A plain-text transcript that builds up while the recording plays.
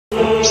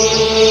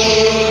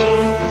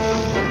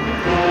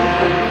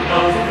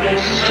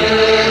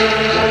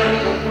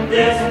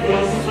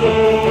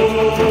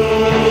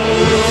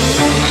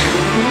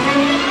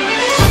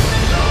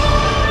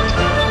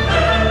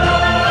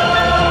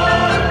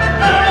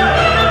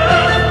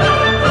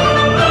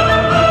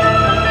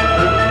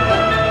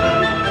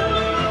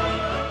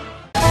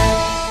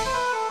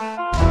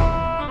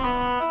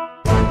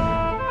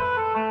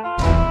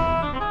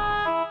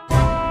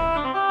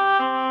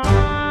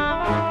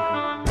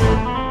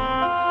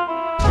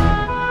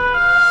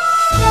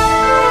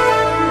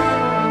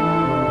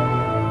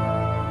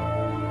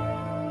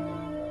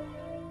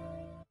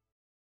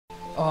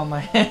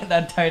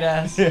That tight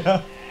ass.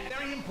 Yeah.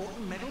 Very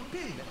important metal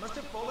pin that must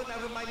have fallen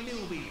out of my mill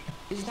wheel.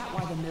 Is that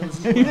why the mill's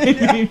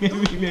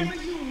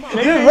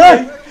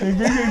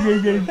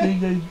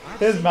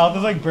His mouth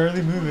is like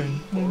barely moving.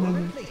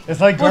 It's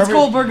like What's garbage.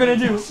 Goldberg gonna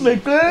do?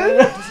 Like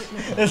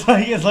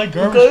It's like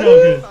garbage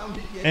pail.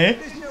 Eh?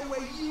 There's no way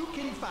you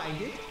can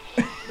find it.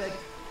 But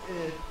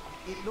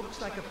it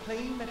looks like a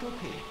plain metal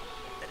pin.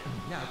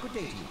 Now, good day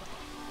to you.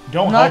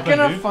 Don't I'm help not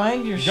gonna him, dude.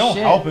 find your Don't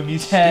shit. help him.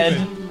 He's Ted.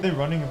 stupid. What are they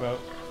running about?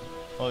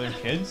 Oh, they're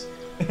kids.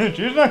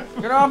 She's not.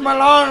 Get off my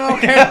lawn,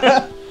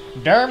 okay?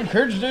 Damn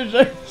kids did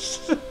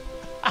this.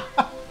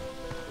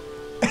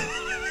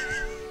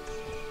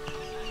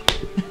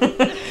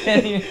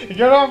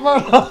 Get off my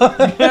lawn.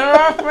 Get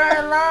off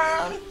my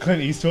lawn.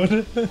 Clint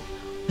Eastwood.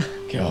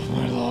 Get off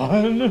my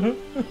lawn.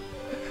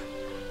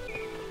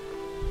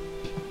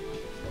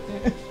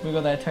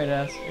 Wiggle that tight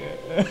ass.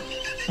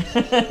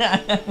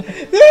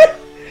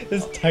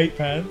 His tight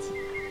pants.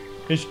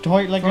 It's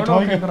tight like a Frodo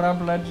can tiger.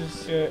 grab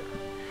ledges. Yeah.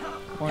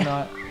 Or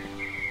not.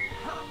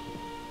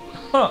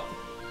 Huh.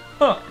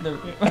 Huh. There we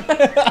go.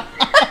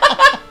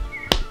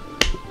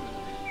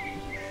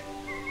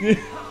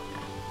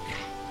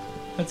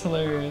 That's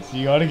hilarious.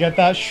 You gotta get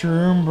that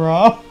shroom,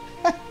 bro.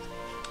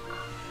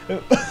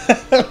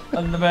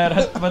 On the bed,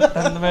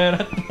 on the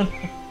bed.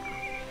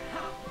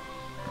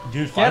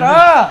 Dude, Get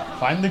up!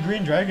 Find the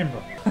green dragon,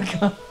 bro.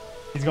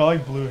 He's got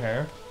like blue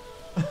hair.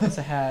 It's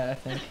a hat, I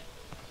think.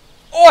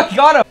 Oh, I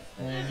got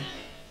him!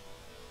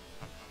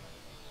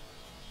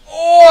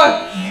 Oh,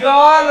 I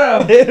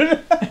got him!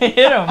 I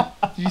hit him.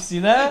 Did you see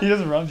that? He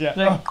just runs, yeah.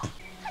 Like,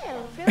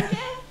 Hello, Phil.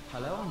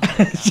 Hello.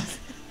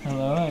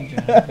 hello, Andrew.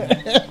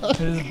 Put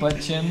his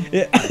butt chin.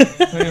 Yeah.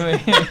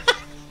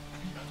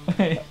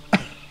 Wait.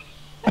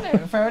 Hello,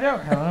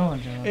 Frodo. Hello,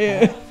 Andrew.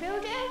 Yeah.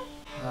 Phil.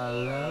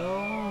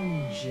 Hello,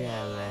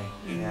 Angelica.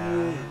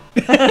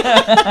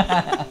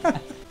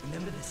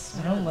 Remember the I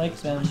smell don't of like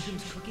those them.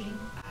 mushrooms cooking?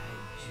 I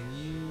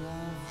do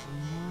love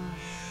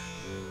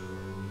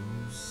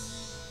mushrooms.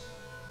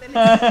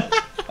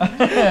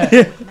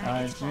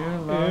 I do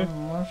love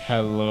mushrooms.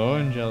 Hello,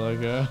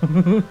 Angelica.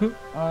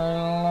 I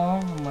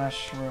love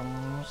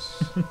mushrooms.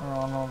 I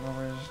don't know the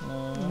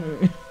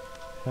reason.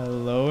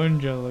 Hello,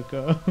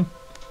 Angelica.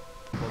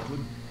 I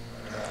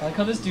like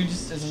how this dude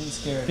just isn't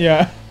scared.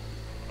 Yeah.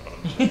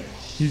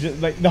 He's just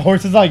like the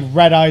horse is like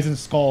red eyes and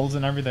skulls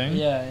and everything.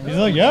 Yeah. and He's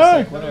like,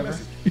 just yeah. whatever.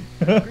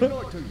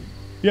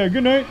 Yeah,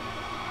 good night.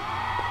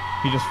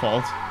 He just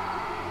falls.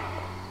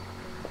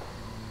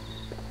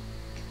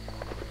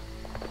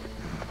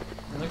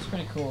 It looks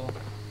pretty cool.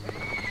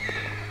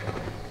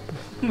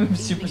 Moves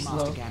super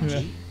slow.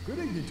 Yeah. Good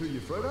evening to you,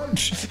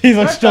 Frodo. He's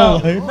like still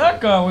alive.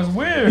 That guy was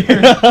weird.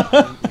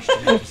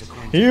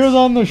 He was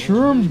on the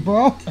shrooms,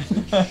 bro.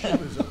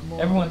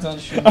 Everyone's on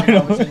shoot. I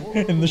know.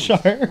 In the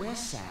Shire. Where's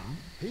Sam?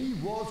 He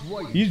was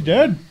waiting. He's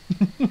dead.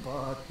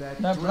 But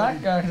That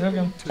black guy took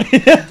him.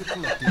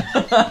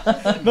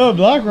 The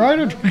Black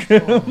Rider took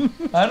him.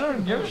 I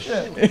don't give a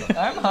shit.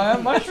 I'm high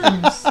on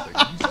mushrooms.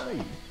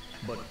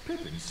 But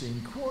Pippin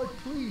seemed quite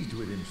pleased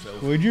with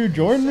himself. Would you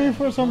join me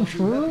for some Not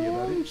too happy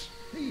about it. shrooms?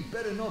 He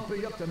better not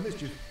be up to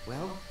mischief.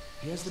 Well,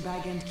 here's the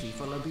bag end key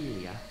for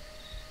Lobelia.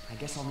 I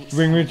guess I'll meet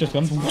Ringwraith just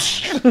comes.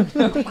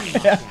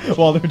 Yeah,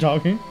 while they're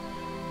talking.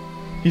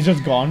 He's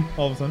just gone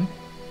all of a sudden.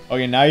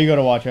 Okay, now you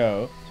gotta watch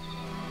out.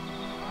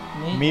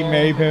 Meet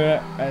Mary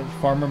Pippin at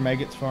Farmer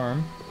Maggot's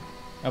farm.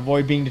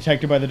 Avoid being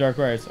detected by the Dark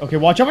Riders. Okay,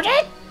 watch out! Watch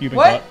out! You've been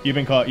What? caught. You've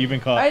been caught. You've been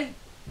caught. I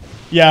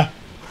Yeah.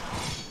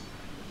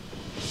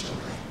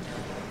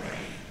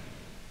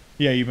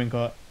 Yeah, you've been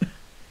caught.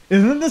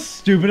 Isn't it the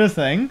stupidest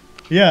thing?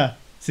 Yeah.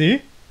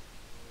 See?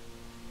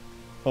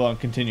 Hold on.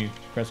 Continue.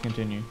 Press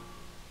continue.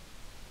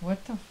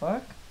 What the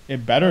fuck?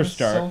 It better That was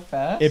start. so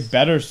fast. It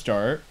better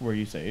start where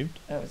you saved.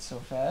 That was so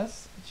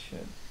fast. It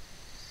should.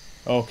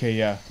 Okay.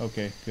 Yeah.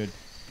 Okay. Good.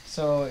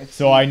 So it's.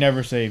 So I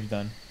never saved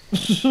then.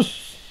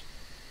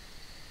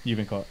 You've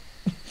been caught.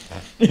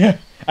 Yeah.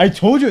 I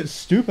told you it's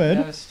stupid.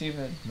 That was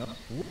stupid. No.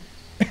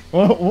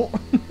 Whoa,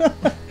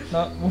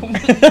 Not.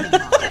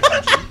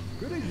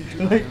 Good evening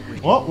to like,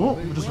 you. whoa,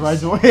 just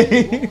rides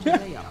away.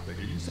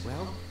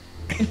 Well,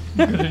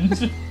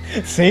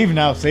 Save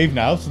now, so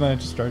then it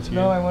just starts here.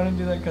 No, I want to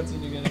do that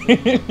cutscene again.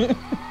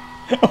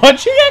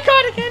 Why'd you get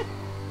caught again?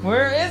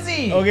 Where is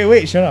he? Okay,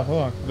 wait, shut up,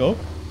 hold on. Go.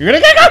 You're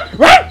gonna get caught!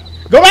 Run!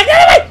 Go back the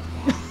other way!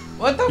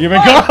 What the You've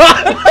been fuck?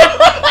 caught!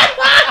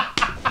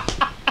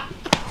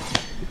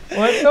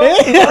 What the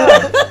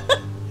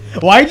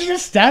fuck? Why'd you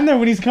just stand there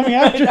when he's coming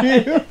after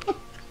you?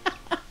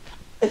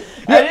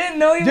 I didn't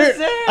know he was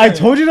Dude, there. I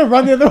told you to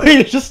run the other way,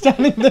 you're just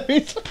standing there.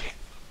 He's like-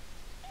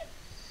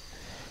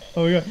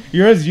 Oh my god,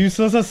 you're as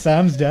useless as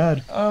Sam's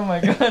dad. Oh my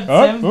god,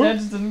 Oh, Sam's oh. dad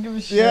just doesn't give a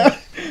shit. Yeah.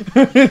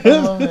 I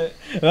love it.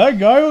 That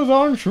guy was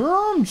on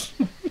shrooms.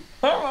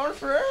 I'm on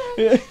forever.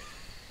 Yeah.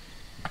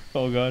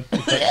 Oh god. the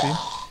cutscene.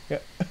 a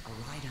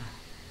rider.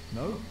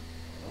 No.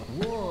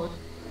 What?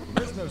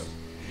 There's no.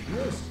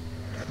 Yes.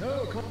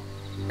 No.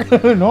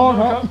 No,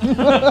 no.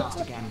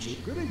 Master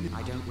Gamgee. Good evening.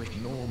 I don't wish.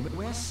 Norman.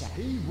 Where's Sam?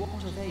 He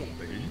What are they?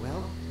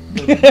 Well,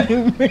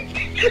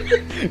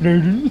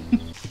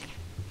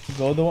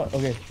 Go the one.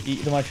 Okay,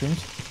 eat the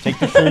mushrooms. Take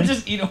the shrooms.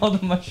 Just eat all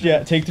the mushrooms.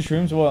 Yeah, take the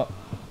shrooms. Well,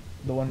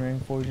 the one ring,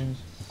 4 dreams.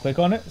 Click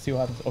on it. See what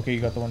happens. Okay,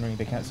 you got the one ring.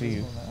 They can't see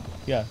you.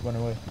 Yeah, run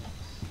away.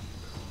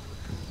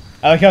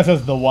 I like how it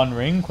says the one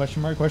ring?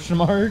 Question mark? Question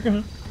mark?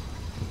 No,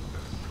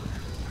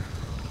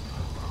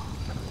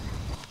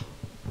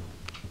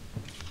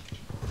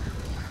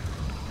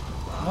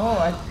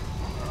 I. What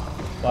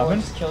Oh, it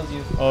happened? just kills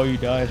you. Oh, you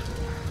died.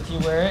 If you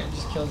wear it, it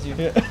just kills you.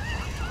 Yeah.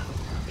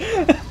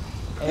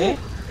 Eh?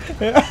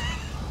 Yeah.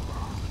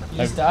 You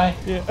just die.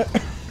 Yeah.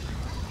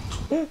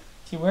 If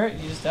you wear it,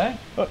 you just die.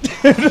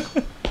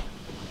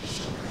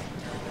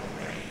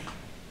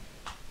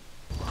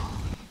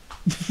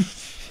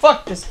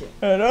 Fuck this game.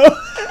 I know.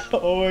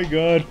 Oh my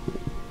god.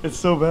 It's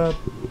so bad.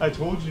 I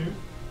told you.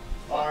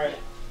 Alright.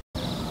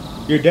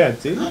 You're dead,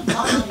 see?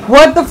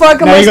 What the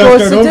fuck am Now I you gotta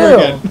supposed start to over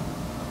do? again.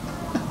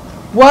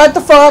 What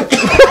the fuck?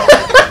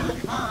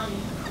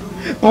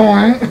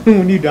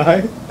 When you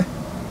die.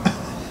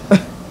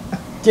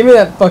 Give me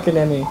that fucking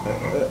Emmy.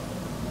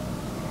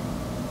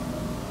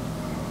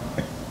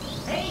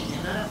 Hey,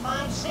 another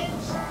 5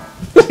 cents.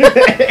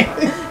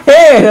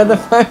 Hey, another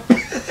 5.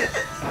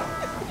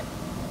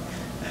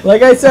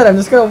 Like I said, I'm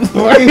just gonna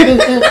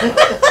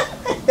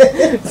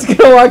just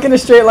gonna walk in a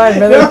straight line,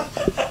 brother.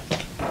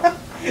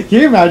 Can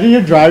you imagine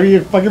you're driving,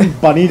 your fucking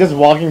bunny just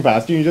walking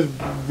past you, and you just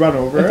run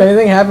over If it?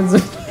 anything happens,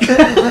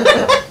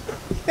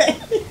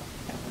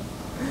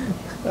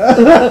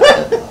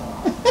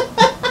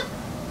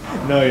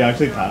 No, you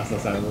actually passed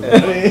us out of the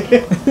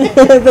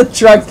the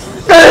truck.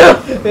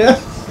 Yeah.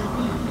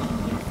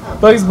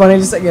 Bugs Bunny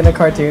just like in a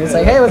cartoon. It's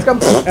like, hey, let's go.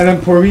 And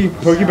then Porky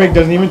Pig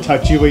doesn't even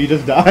touch you, but you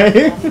just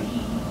die.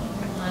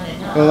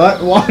 Well,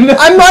 that one.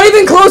 I'm not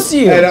even close to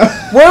you. I know.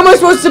 Where am I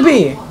supposed to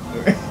be?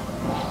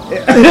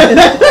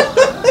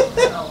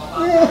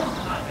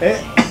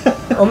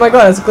 Oh my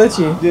god, it's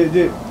glitchy.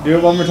 Do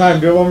it one more time.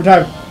 Do it one more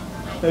time.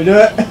 Do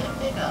it.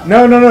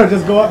 No,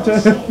 just go up to.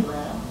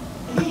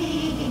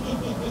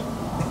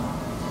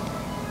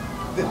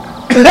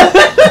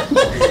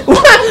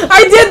 What?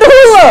 I did the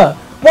hula.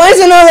 Why is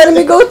it not letting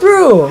me go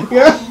through?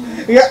 Yeah.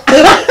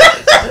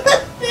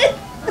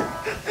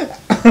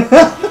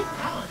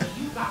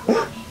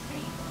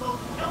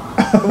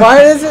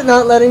 Why is it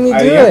not letting me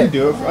do You have to it?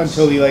 do it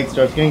until he like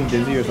starts getting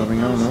dizzy or something.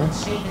 I don't know. Be a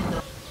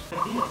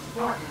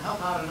sport and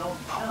help out an old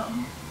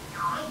chum.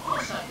 I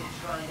guess I could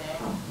try that,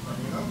 but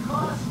it'll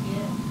cost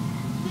you.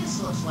 This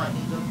looks like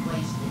a good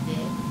place to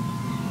dig.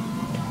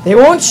 They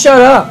won't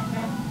shut up.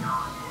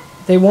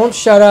 They won't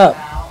shut up.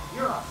 Pal,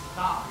 you're a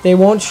star. They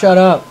won't shut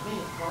up. Me,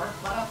 of course,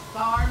 but a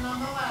star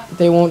nonetheless.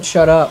 They won't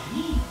shut up.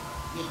 You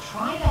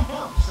try to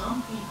help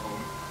some people,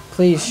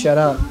 Please shut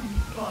up.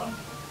 but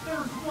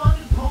there's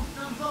wanted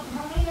posters of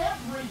right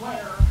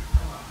everywhere.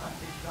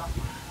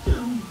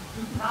 Doomed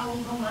to prowl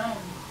the land,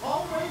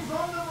 always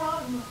on the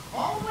run,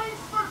 always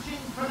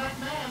searching for that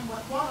man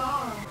with one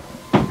arm.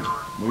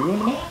 Were you in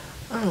the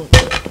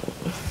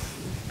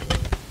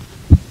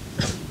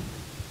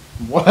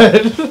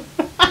What?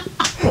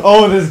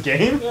 Oh, this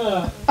game?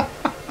 Yeah. I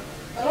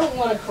don't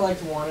want to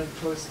collect wanted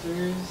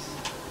posters.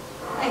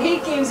 I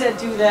hate games that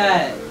do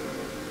that.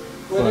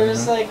 Where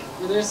there's like,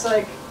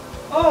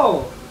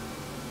 oh,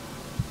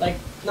 like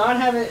not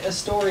having a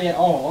story at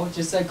all,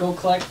 just like go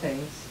collect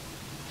things.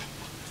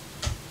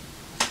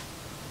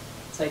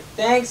 It's like,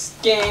 thanks,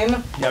 game.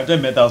 You have to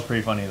admit that was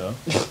pretty funny though.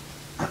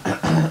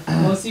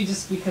 Mostly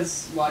just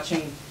because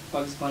watching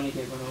Bugs Bunny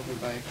get run over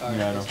by a car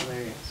Yeah, I is know.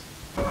 hilarious.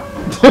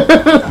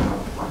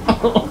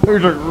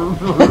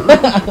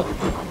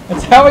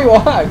 That's how he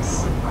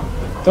walks.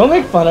 Don't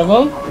make fun of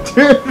him.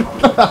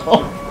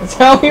 That's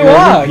how he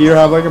walks. Do you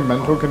have like a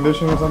mental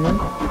condition or something?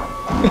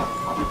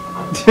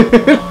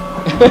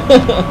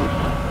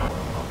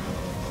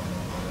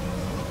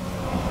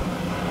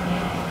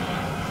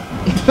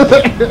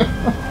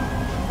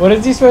 What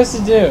is he supposed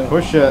to do?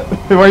 Push it.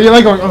 Why are you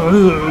like going?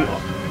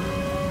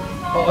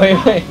 Oh,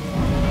 wait.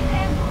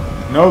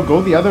 No,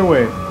 go the other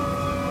way.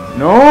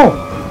 No.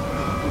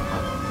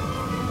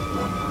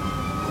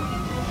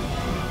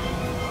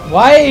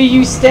 Why are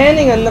you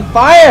standing on the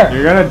fire?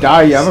 You're gonna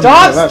die. You haven't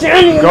Stop got left.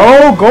 standing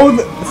on Go.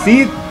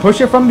 See,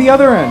 push it from the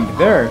other end.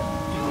 There.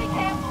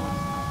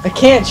 I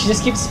can't. She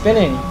just keeps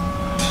spinning.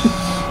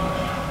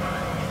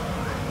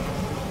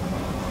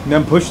 And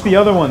then push the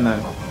other one then.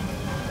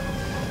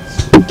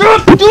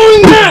 Stop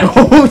doing that!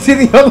 Go to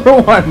the other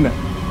one.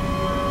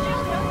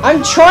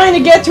 I'm trying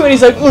to get to it.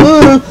 He's like,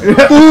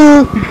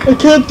 I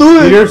can't do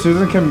it. Peter,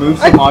 Susan can move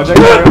I some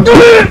objects. can't do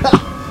it.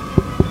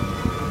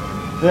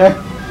 There.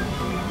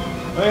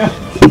 Oh, yeah.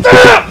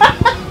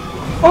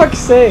 Fuck's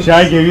sake. Should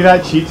I give you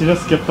that cheat to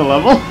just skip the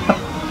level?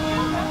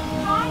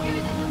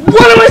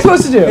 What am I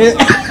supposed to do?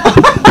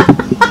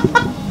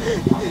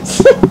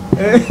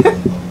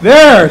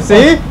 There,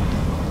 see?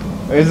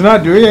 It's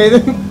not doing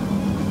anything.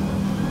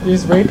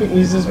 He's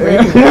just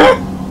raping.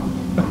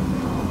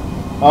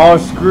 Oh,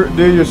 screw,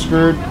 dude, you're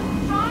screwed.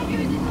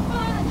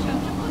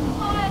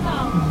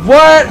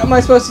 What am I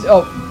supposed to?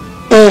 Oh.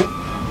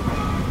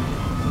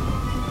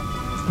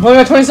 We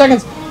got 20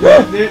 seconds.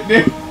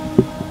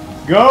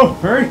 Go,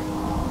 hurry.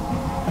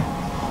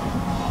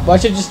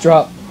 Watch it just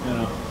drop.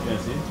 Yeah,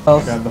 see? Oh.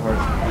 Grab the heart.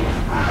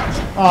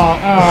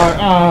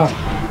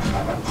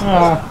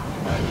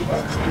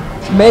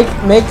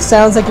 Make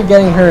sounds like you're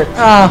getting hurt.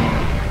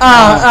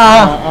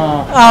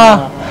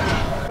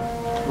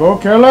 Go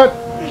kill it.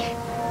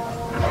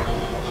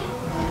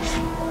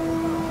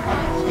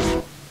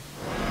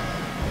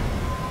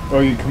 Oh,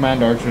 you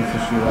command archers to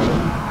shoot at it.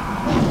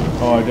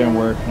 Oh, it didn't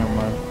work. Never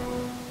mind.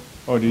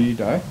 Oh, did you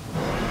die?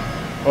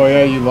 Oh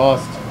yeah, you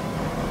lost.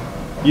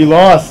 You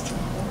lost.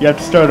 You have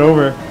to start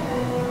over.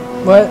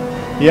 What?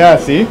 Yeah,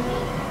 see?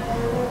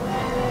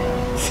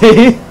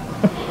 See?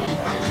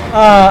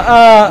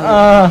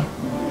 Why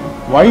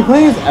are you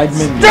playing as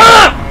Edmund?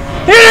 Stop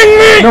hitting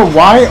me! No,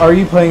 why are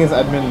you playing as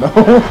Edmund though?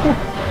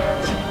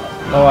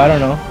 Oh, I don't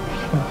know.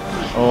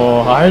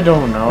 Oh, I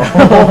don't know.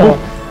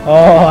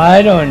 Oh,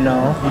 I don't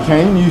know. You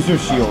can't even use your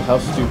shield. How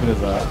stupid is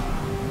that?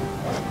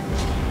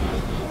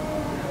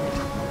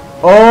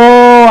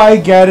 Oh, I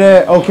get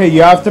it. Okay,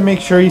 you have to make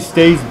sure he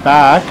stays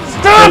back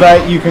so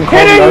that you can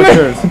call the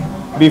archers.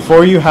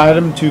 Before you had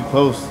him too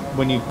close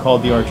when you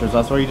called the archers.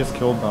 That's why you just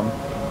killed them.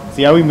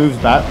 See how he moves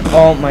back?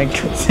 Oh my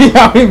god. See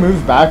how he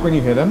moves back when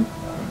you hit him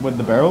with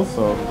the barrels?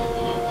 So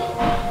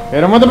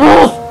hit him with the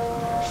barrels!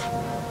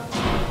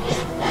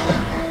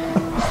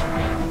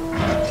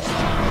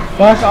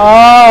 Fuck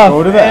off!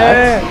 Go to the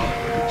X.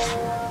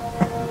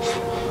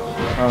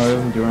 Oh, it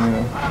doesn't do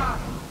anything.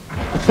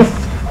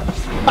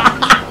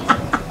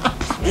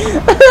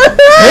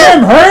 Hit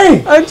him,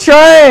 hurry! I'm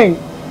trying!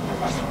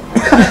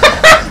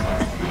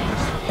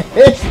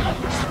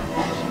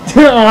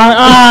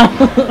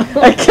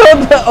 I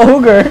killed the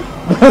ogre.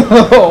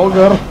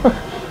 Ogre.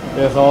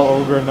 Yeah, it's all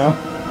ogre now.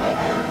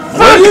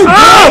 Fuck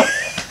off!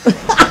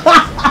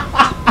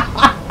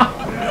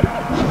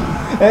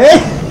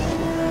 Hey!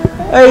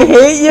 I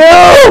hate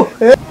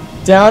you!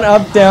 Down,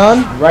 up,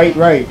 down. Right.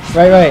 Right.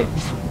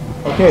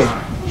 Okay.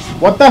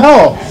 What the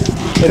hell?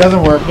 It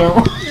doesn't work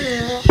now.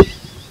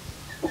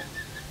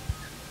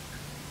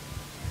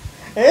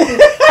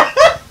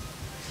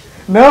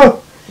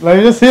 No! Let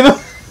me just see the.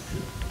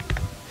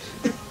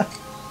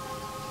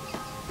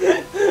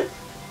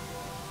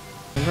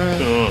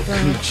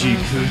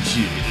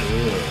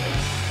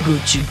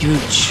 Gucci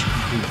gooch.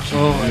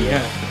 Oh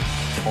yeah.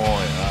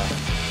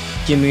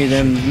 Give me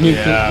them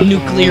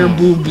nuclear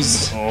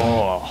boobs.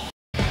 Oh.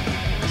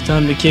 It's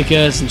time to kick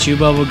ass and chew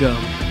bubble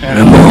gum. And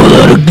I'm all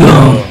out of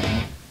gum.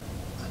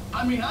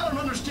 I mean, I don't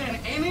understand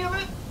any of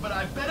it, but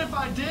I bet if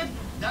I did,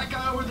 that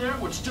guy over there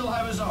would still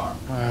have his arm.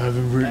 I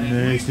haven't written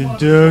anything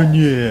down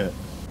yet.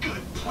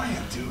 Good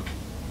plan, Duke.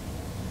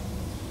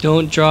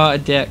 Don't draw a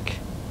dick.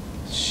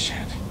 Shit.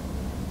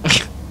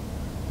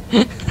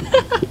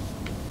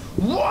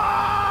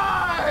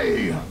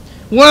 Why?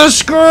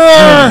 Whisker!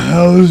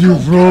 How's your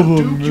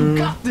problem, Duke, you man?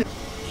 got this.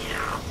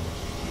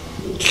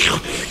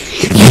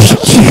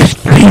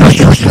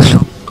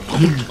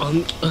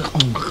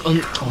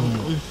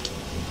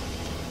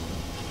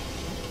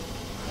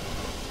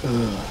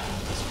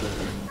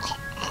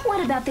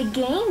 What about the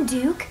game,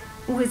 Duke?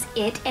 Was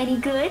it any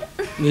good?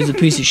 It was a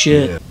piece of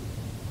shit.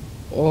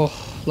 Oh,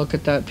 look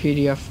at that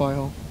PDF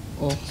file.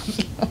 Oh.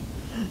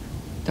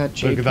 That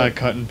JPEG. Look at that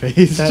cut and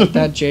paste.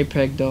 That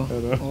JPEG though. I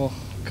know. Oh.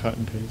 Cut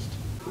and paste.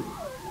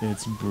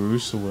 It's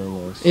Bruce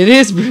Willis. It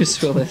is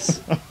Bruce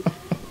Willis.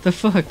 The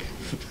fuck?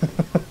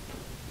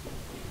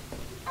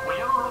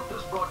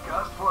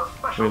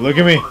 Wait, look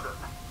at me.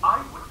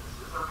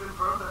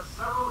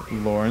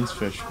 Lawrence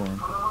Fishburne.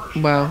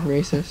 Wow,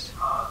 racist.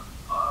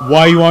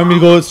 Why you want me to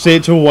go say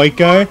it to a white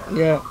guy?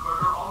 Yeah.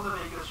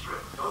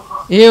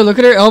 Ew, look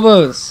at her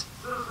elbows.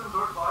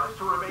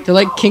 They're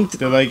like kinked.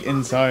 They're like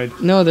inside.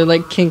 No, they're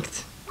like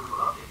kinked.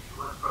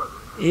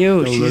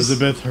 Ew,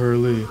 Elizabeth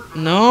Hurley.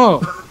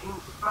 No.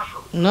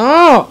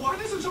 No. Why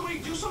doesn't somebody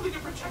do something to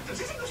protect us?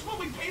 Isn't this what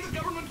we pay the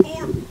government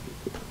for?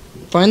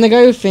 Find the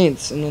guy who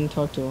faints and then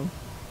talk to him.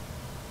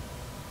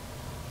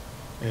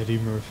 Eddie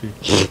Murphy.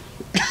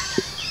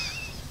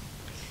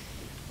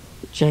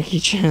 Jackie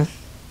Chan.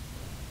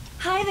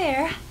 Hi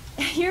there.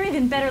 You're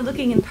even better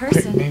looking in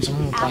person. Name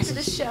someone with After the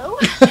glasses. show,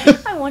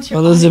 I want your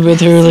Elizabeth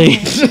Hurley.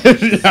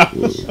 Yeah.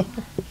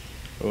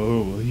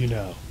 Oh, well, you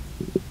know.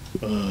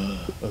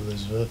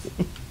 Elizabeth.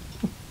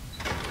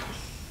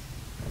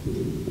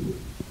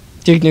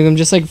 Duke Nukem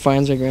just like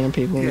finds like random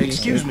people. and just,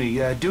 Excuse like-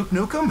 me, Duke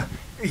Nukem?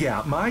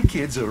 Yeah, my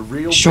kid's a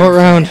real Short big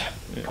round.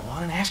 fan. Go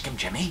on and ask him,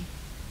 Jimmy.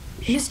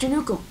 Mr.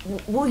 Nukem,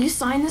 will you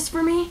sign this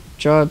for me?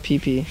 Draw a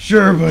PP.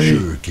 Sure, buddy.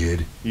 Sure,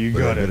 kid. You But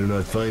got I it. better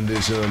not find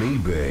this on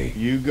eBay.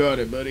 You got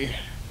it, buddy.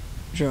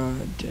 Draw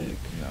a dick.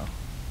 No.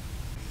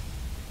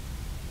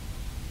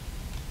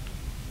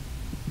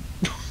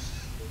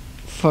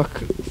 Fuck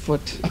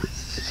foot.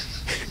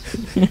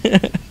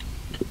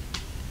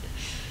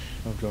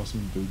 I'll draw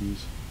some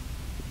boobies.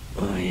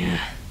 Oh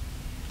yeah.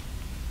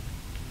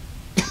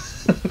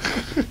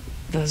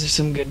 Those are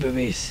some good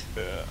boobies.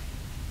 Yeah.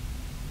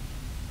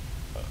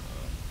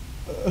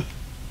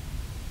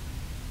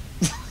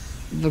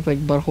 look like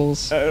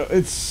buttholes.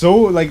 It's so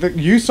like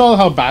you saw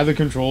how bad the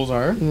controls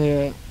are.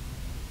 Yeah.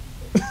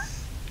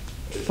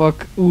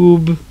 Fuck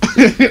oob.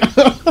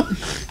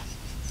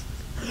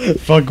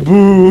 Fuck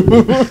boo.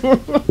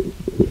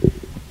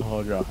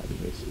 Oh god,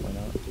 why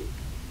not?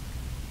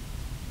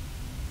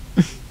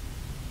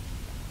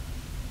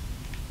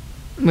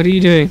 What are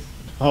you doing?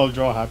 I'll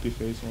draw a happy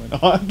face. Why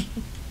not?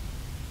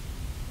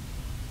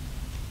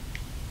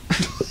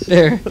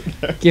 There.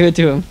 Give it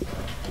to him.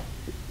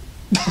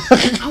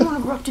 I want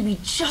to grow up to be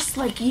just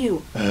like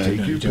you.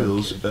 Take your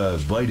pills,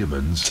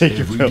 vitamins Take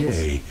your every pills.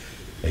 day,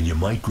 and you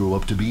might grow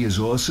up to be as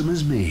awesome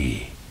as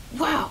me.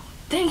 Wow.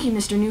 Thank you,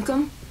 Mr.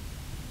 Newcomb.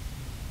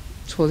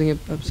 Just holding it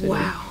upside down.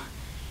 Wow.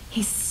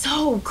 He's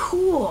so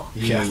cool.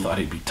 Yeah, I thought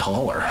he'd be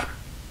taller.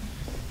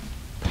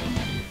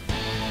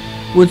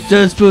 What's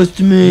that supposed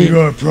to mean?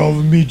 got a problem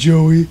with me,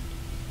 Joey?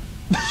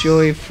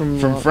 Joey from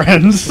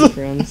Friends. From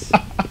Friends.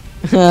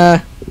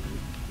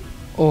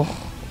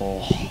 Oh,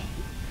 Oh.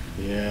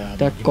 Yeah.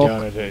 That looking cock.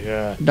 down at it,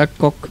 yeah. that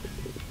cock.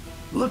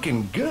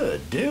 Looking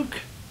good, Duke.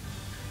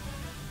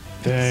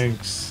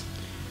 Thanks.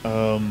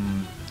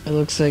 It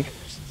looks like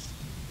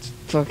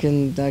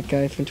fucking that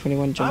guy from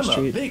 21 Jump I'm a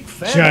Street. big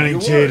fan of Channing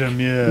your Tatum,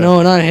 work. yeah.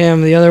 No, not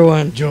him. The other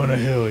one. Jonah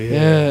Hill,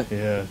 Yeah.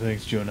 Yeah,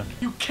 thanks, Jonah.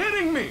 You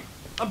kidding me?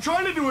 I'm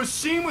trying to do a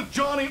scene with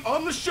Johnny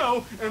on the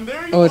show, and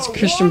there you Oh, are it's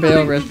Christian Bale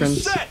wandering through the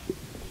reference. set.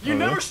 You Oh,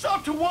 never really?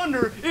 stop to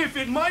wonder if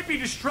it might be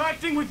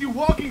distracting with you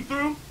walking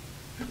through.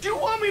 Do you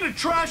want me to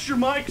trash your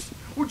mics?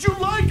 Would you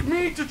like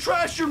me to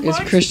trash your It's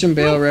mics? Christian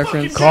Bale You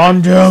reference. fucking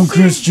Calm did it. down, The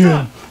scene's Christian.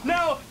 done.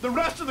 Now the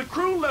rest of the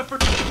crew left for.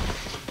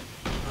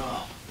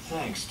 Oh,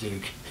 thanks,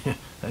 Duke.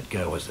 That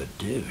guy was a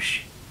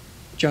douche.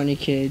 Johnny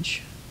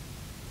Cage.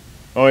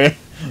 Oh yeah,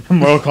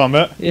 Mortal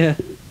Kombat. Yeah.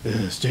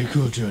 Yeah, stay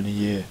cool, Johnny.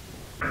 Yeah.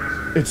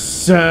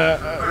 It's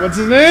what's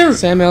his name?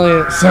 Sam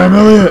Elliott. Sam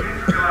Elliott.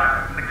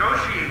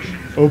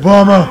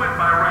 Obama.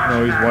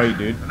 No, he's white,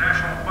 dude.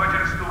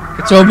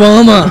 It's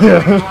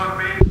Obama.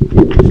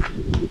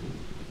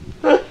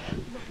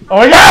 Oh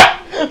my god!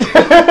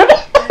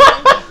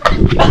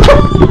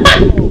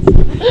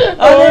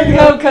 I think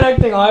I'm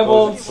connecting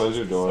eyeballs. Close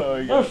your door.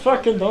 Oh,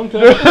 fucking don't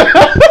connect. Look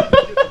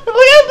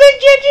how big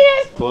Gigi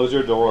is! Close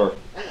your door.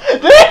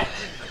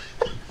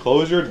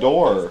 Close your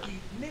door.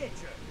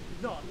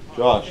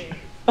 Josh.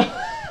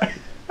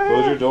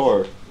 Close your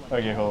door.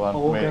 Okay, hold on.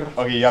 Oh, Wait. God.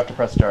 Okay, you have to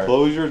press start.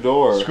 Close your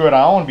door. Screw it,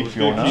 I don't want to be Who's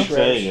gonna Fiona. keep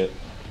saying it?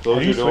 How Close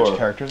do you your switch door.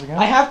 characters again?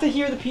 I have to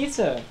hear the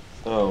pizza.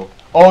 Oh.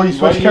 Oh, you Why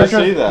switch do you gotta characters.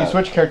 say that? You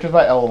switch characters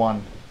by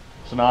L1.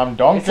 So now I'm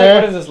Donkey. It's like,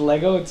 what is this,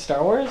 Lego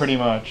Star Wars? Pretty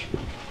much.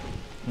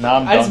 Now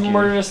I'm I Donkey. just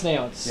murdered a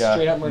snail. It's Yeah.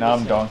 straight up murder Now a I'm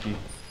snail. Donkey.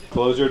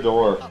 Close your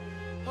door.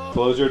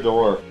 Close your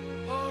door.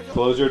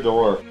 Close your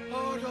door.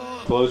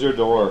 Close your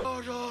door.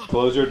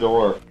 Close your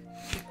door.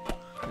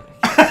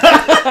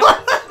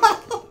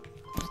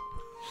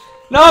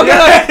 No,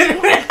 get it!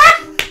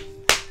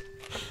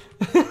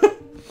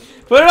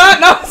 Put it on!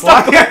 No,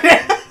 stop!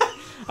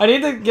 I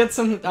need to get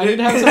some. I need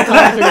to have some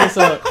time to figure this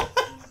out.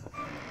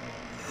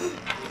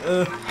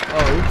 Oh,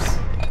 oops.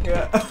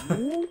 Yeah.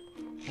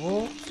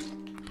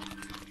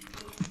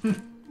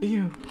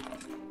 Ew.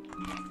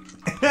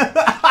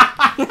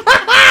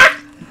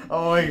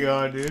 Oh my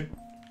god, dude.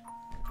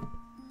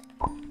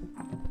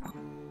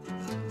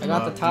 I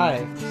got the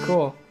tie.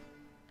 Cool.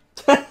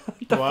 What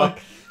the fuck?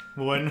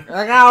 When?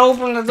 I gotta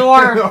open the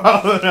door. No,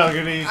 I'm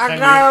gonna use 10 I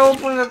gotta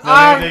open the years. No,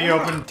 I'm gonna take you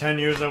open 10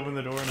 years to open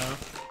the door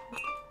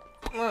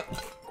now.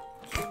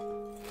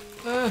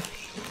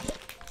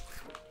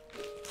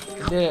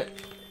 Did it.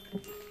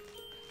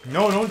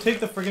 No, don't take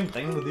the friggin'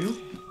 thing with you.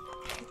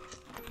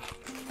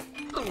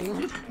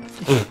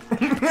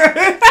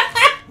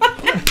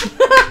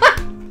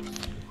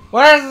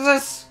 What is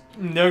this?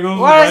 There goes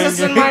What the is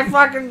this in blanket.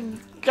 my fucking...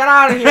 Get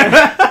out of here!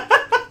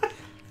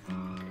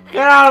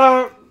 Get out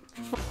of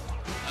the...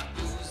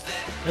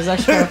 There's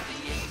extra...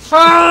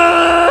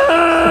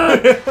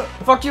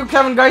 Fuck you,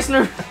 Kevin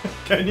Geisner!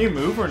 Can you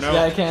move or no?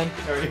 Yeah, I can.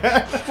 Oh,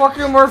 yeah. Fuck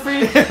you,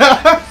 Murphy!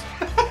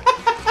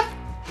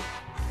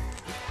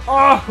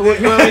 Oh, who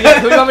do you want me to get?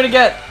 Who do you want me to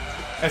get?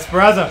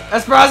 Esperanza.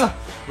 Esperanza!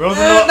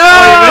 Roosevelt. No!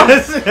 Oh, you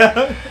missed.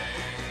 Yeah.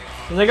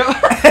 Does I go?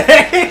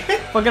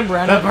 Fucking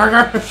Brandon. That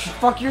burger.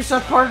 Fuck you,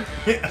 Seth Park.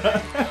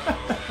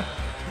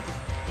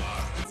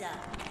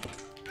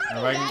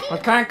 I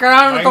can't get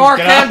out of the door,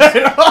 kids!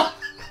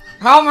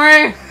 Help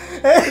me!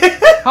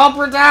 Help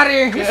your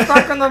daddy! He's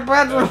stuck in the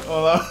bedroom.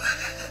 Hold on.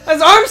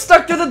 His arm's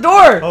stuck to the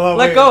door. Hold on,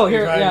 Let wait. go. You're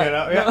Here, trying to yeah. get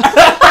out, yeah.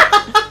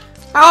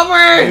 Help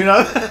me! You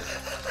know?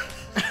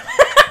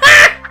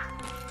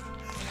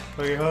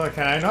 Okay, hold on.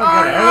 Can I not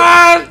Oh get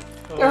out?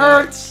 God! It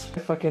hurts.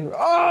 Fucking.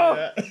 Oh!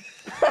 Yeah.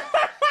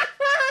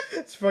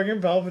 It's fucking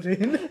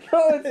Palpatine. No,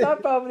 it's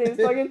not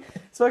Palpatine.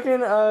 It's fucking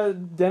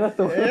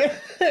Denethor.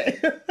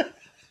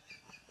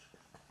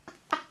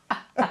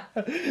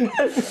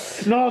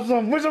 No,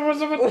 some wizard.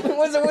 Wizard.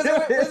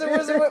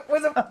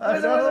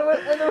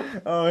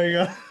 Oh my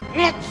god.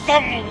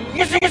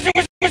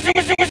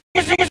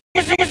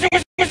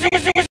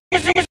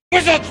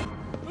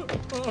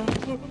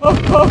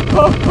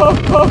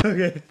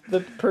 Okay.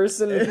 The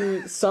person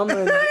who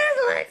summoned.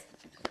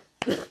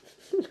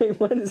 Wait,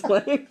 what is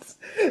legs?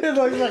 It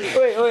looks like.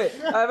 Wait.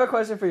 I have a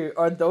question for you.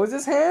 Are those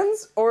his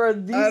hands or are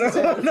these his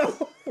hands?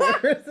 know.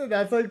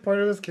 That's like part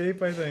of his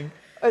cape, I think.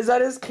 Is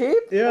that his cape?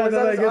 Yeah, or is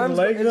that like his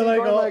legs is are he like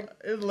going all.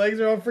 His legs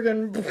are all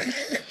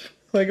freaking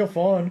like a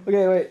fawn.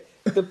 Okay, wait.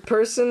 The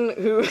person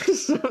who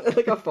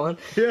like a fawn.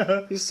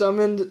 Yeah. Who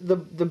summoned the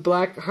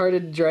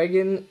black-hearted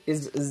dragon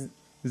is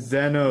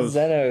Xenos,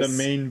 Xenos. the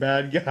main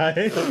bad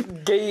guy.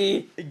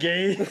 gay.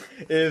 Gay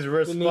is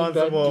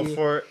responsible gay.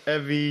 for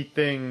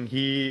everything.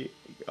 He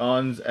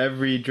owns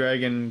every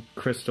dragon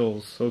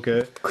crystals.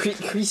 Okay.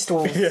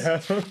 Crystals. Yeah.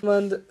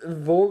 Summoned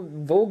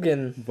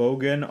Vogan.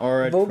 Vogan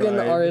are a Vogan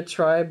tribe. are a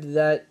tribe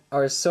that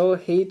are so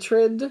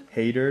hated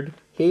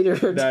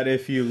That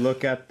if you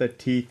look at the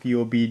teeth,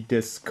 you'll be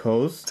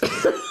discoast.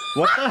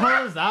 What the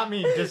hell does that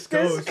mean?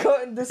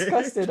 Discoast.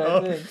 Disgusted,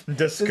 I think.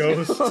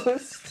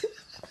 Discoast.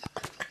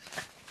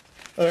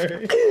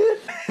 Alright.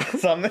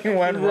 Something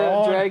went The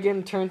wrong.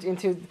 dragon turned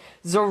into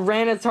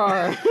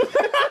Zoranitar.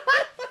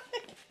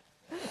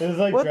 It's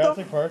like What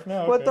Jurassic Park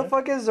now. What the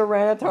fuck is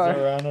Zoranitar?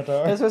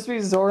 Zoranitar. It's supposed to be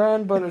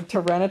Zoran, but a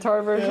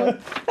Tyranitar version.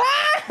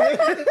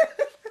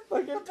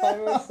 Fucking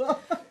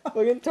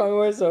Tongue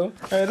Warso.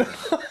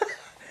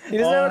 He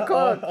doesn't have a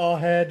cock. Oh,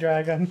 head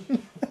dragon.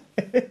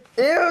 Ew,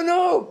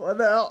 no! What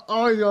the hell?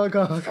 Oh, you got a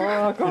cock.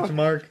 Oh, cock. It's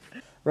Mark.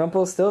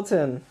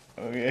 Rumpelstiltskin.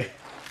 Okay.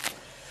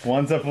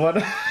 Once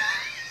upon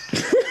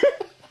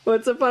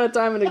Once upon a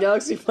time in a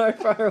galaxy far,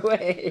 far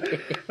away,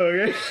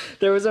 Okay.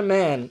 there was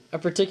a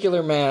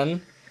particular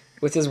man,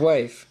 with his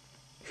wife,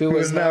 who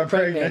was now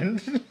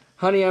pregnant.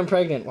 Honey, I'm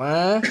pregnant.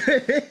 What?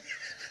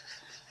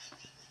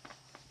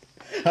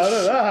 How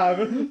did that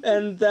happen?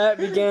 And that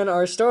began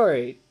our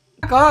story.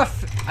 Fuck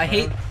off!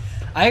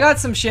 I got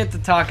some shit to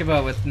talk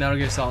about with Metal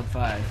Gear Solid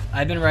 5.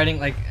 I've been writing,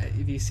 like,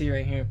 if you see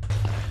right here.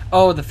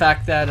 Oh, the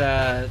fact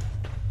that,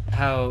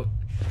 how...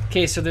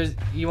 Okay, so there's...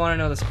 You want to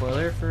know the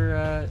spoiler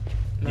for,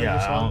 Metal Gear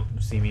Solid? I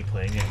don't see me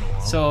playing it in a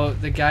while. So,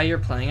 the guy you're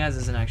playing as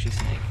isn't actually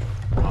Snake.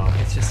 Oh.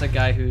 It's just a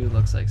guy who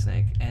looks like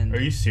Snake. And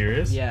Are you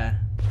serious? Yeah.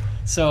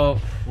 So...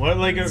 What,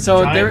 like a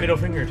so giant middle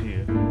finger to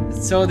you?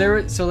 So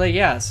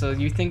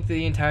you think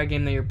the entire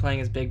game that you're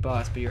playing is Big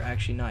Boss, but you're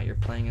actually not. You're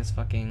playing as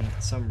fucking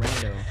some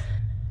rando.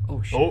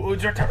 Oh shit.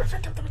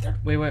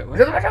 Wait, what?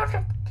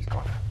 He's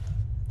gone.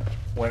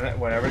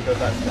 Whenever it does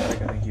that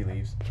static, I think he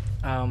leaves.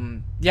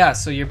 Yeah,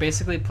 so you're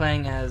basically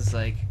playing as,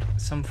 like,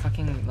 some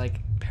fucking, like,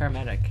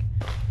 paramedic.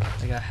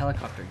 Like a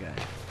helicopter guy.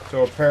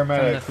 So a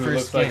paramedic From who the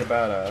looks first like a game.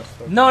 badass.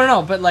 Okay.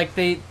 No, but, like,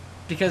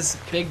 because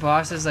Big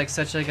Boss is, like,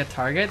 such, like, a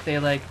target,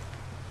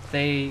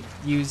 they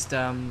used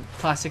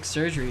plastic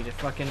surgery to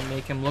fucking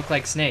make him look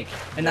like Snake,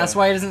 and that's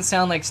why he doesn't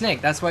sound like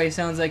Snake. That's why he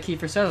sounds like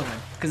Kiefer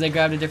Sutherland, because they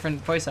grabbed a different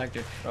voice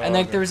actor. And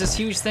like there was this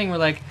huge thing where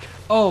like,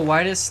 oh,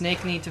 why does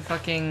Snake need to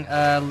fucking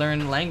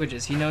learn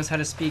languages? He knows how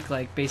to speak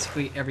like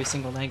basically every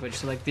single language.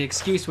 So like the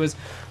excuse was,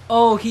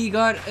 oh, he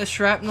got a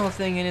shrapnel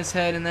thing in his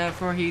head and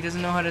therefore he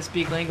doesn't know how to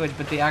speak language.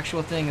 But the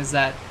actual thing is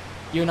that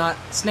you're not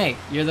Snake.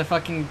 You're the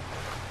fucking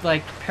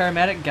like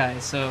paramedic guy.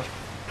 So.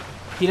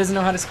 He doesn't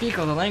know how to speak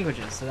all the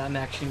languages, so that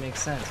actually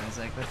makes sense. I was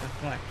like, what the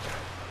fuck?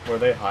 Were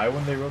they high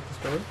when they wrote the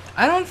story?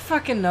 I don't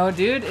fucking know,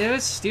 dude. It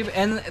was stupid.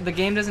 And the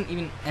game doesn't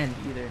even end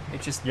either.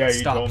 It just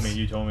stops.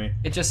 You told me.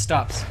 It just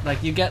stops.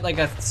 Like, you get, like,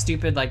 a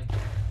stupid, like,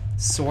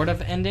 sort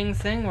of ending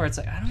thing where it's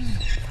like, I don't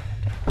even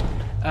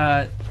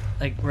know.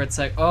 Like, where it's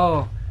like,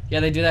 oh,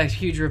 yeah, they do that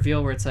huge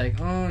reveal where it's like,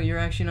 oh, you're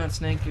actually not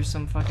Snake, you're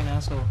some fucking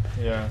asshole.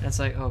 Yeah. And it's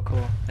like, oh,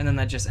 cool. And then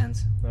that just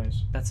ends.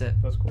 Nice. That's it.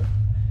 That's cool.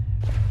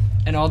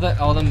 And all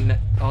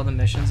the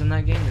missions in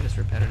that game are just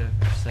repetitive.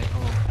 It's just like,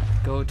 oh,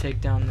 go take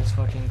down this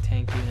fucking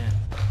tank unit.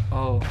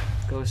 Oh,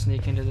 go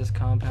sneak into this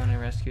compound and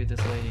rescue this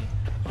lady.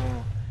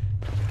 Oh,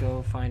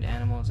 go find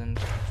animals and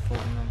fold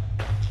them.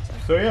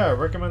 So yeah, I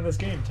recommend this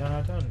game. 10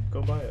 out of 10.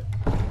 Go buy it.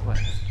 What?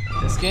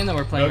 This game that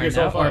we're playing right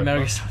now, or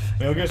Metal Gear Solid 5?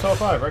 Metal Gear Solid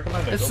 5.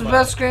 Recommend it. It's Go the buy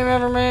best it. game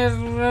ever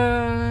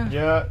made.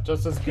 Yeah,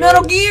 just as good.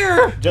 Metal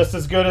Gear. Just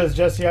as good as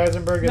Jesse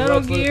Eisenberg. Metal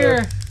Lex Gear.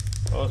 Luthor.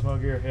 Oh, it's Metal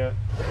Gear. Yeah.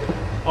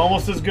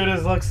 Almost as good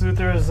as Lex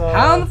Luthor's.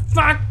 How the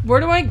fuck? Where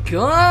do I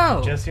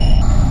go? Jesse.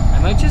 I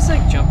might just like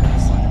jump into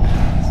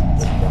Slenderman.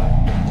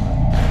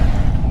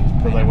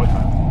 But like what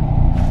time?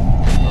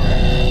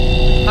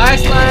 Hi,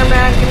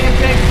 Slenderman. Give me a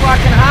big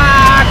fucking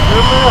hug.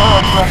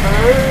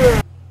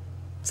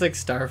 It's like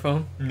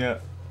styrofoam. Yeah.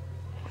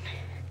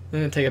 I'm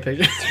gonna take a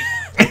picture.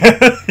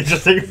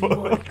 Just take a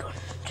photo.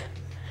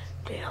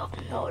 They have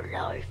no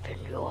life and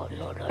you have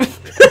no life.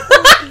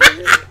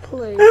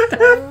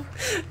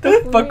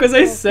 The fuck was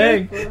I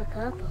saying? But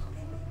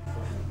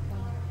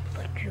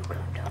you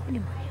can't have any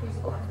money.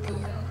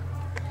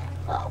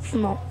 That's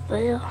not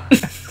fair.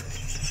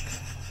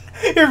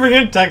 You're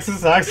bringing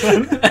Texas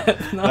accent.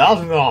 That's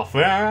not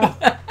fair.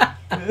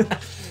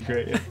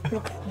 Great.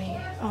 Look at me,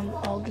 I'm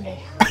ugly.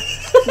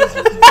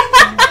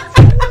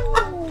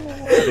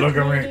 Look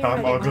at me,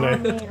 I'm ugly.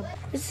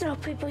 This is how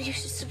people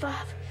used to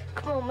survive.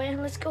 Come on,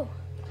 man, let's go.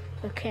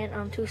 I can't,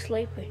 I'm too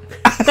sleepy.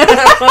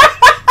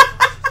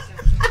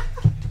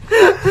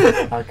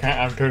 I can't.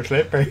 I'm too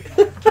sleepy.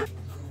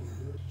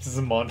 This is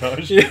a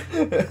montage. Yeah.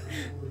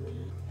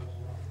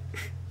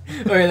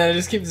 Okay, then I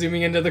just keep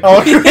zooming into the.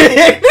 Oh,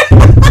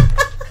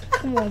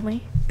 Come on, man.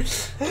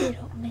 Get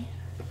up, man.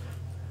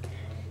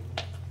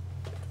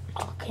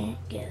 I can't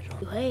get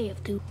up. You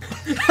have to.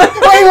 Wait,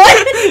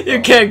 what?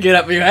 You can't get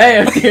up. You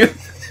have to.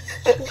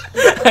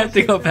 I have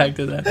to go back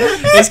to that.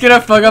 It's gonna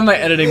fuck up my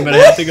editing, but I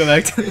have to go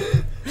back to.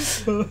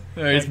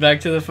 Alright, it's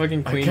back to the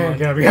fucking queen. I can't one.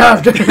 get up. You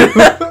have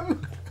to.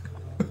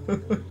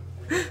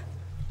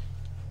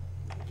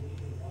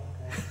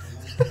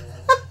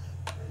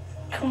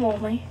 Come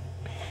on, man.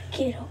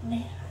 Get up,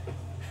 man.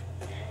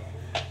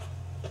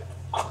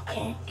 I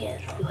can't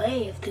get up. You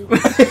have to.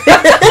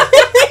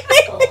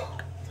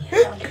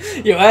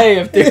 You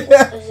have to.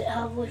 Is it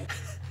how we...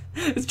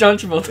 It's John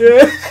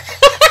Travolta.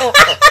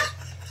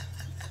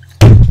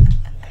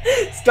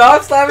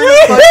 Stop slapping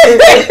the fucking.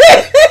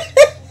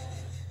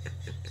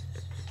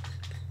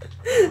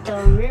 The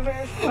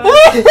river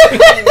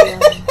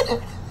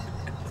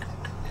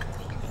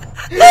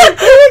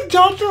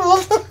John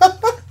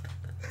Travolta.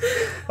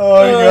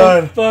 Oh my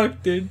god.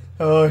 Fuck, dude.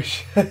 Oh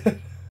shit.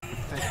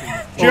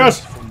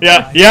 Cheers.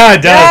 Yeah, yeah,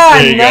 it does. Yeah,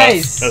 there you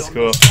nice. go. That's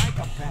cool.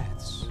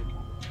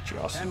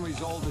 Cheers.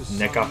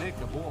 Nicka.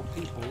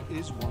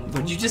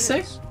 What'd you just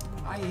say?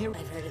 I've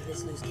heard of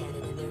this loose cannon,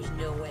 and there's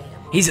no way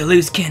I'm... He's a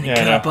loose cannon Yeah,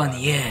 caught I know. up on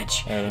the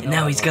edge, I know. and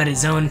now he's got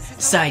his own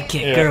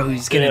sidekick Yeah, girl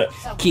who's gonna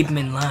yeah. keep him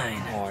in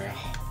line. Oh yeah.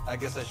 I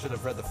guess I should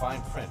have read the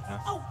fine print, huh?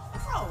 Oh,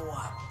 grow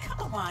up.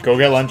 Come on. Go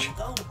get lunch.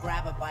 Go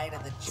grab a bite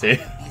of the See?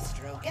 China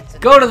bistro. Get to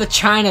Go to the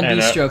China And,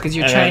 bistro because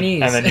you're and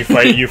Chinese. Then, and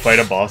then you fight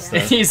a boss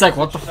there. He's like,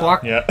 what the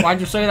fuck? Yeah. Why'd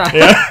you say that?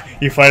 Yeah.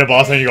 You fight a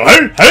boss and you go,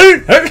 hey, hey,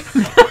 hey.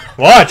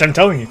 Watch, I'm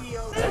telling you.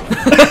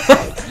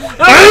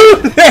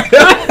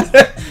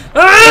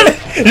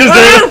 You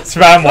just do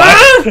spam watch.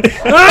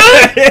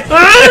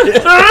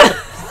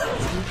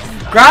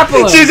 Grapple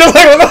him. She's just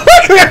like, what the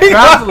fuck?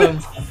 Grapple him.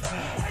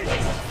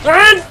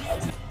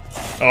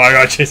 Oh, I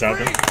got chase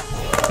after.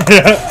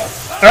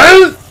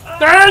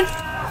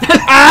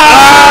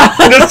 Ah!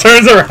 It just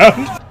turns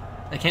around.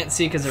 I can't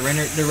see because the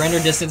render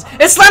distance.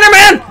 It's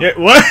Slenderman! Yeah,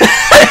 what?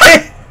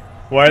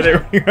 Why are they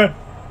running around?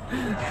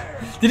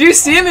 Did you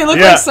see him? He looked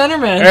Yeah. like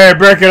Slenderman. Hey,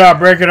 break it up,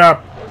 break it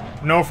up.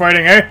 No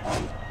fighting, eh?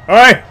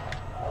 Alright.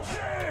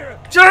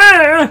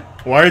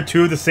 Why are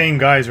two of the same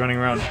guys running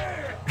around?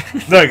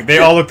 Look, they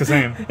all look the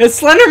same. It's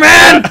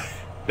Slenderman!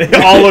 They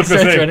all look the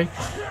Starts same. running.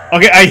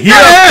 Okay, I hear a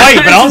fight,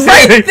 but I don't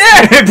Right see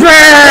there!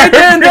 Right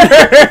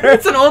there!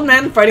 It's an old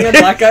man fighting a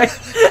black guy.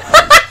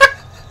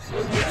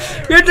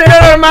 Get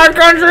out of my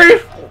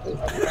country!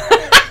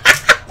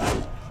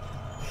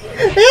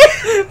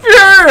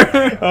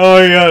 Oh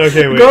my god,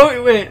 okay,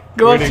 wait.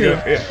 Go Where'd up he to go?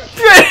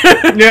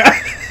 him. Yeah.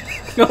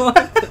 Go up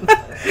to him.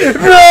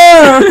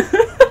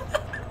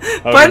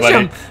 Okay, Punch buddy.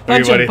 him! Punch Okay,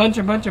 him, buddy. punch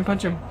him, punch him,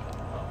 punch him.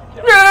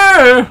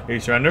 You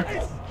surrender?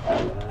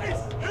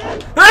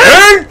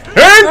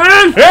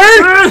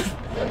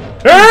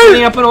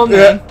 Beating up an old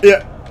man.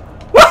 Yeah.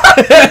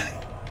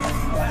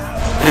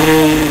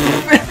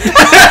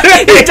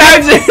 He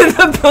dives in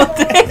the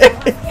building.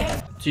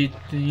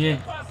 GTA.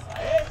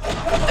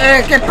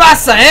 ¿Qué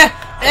pasa,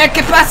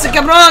 ¿Qué pasa,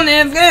 cabrón,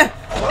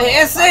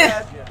 ese?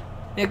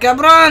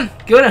 Cabrón.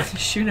 Go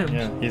shoot him.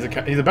 Yeah,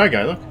 he's a bad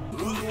guy, look.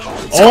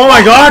 Oh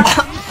my god!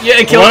 Yeah,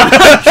 it killed him.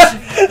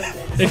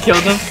 It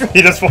killed him.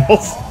 He just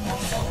falls.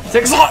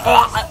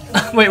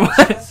 Wait,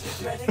 what?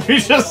 We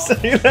just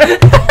say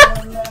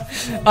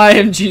that. I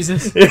am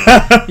Jesus.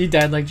 Yeah. He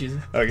died like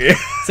Jesus. Okay.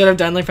 Instead of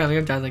dying like family,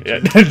 I died like Yeah,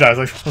 Jesus. dies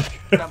like.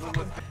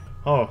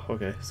 Oh,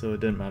 okay. So it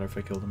didn't matter if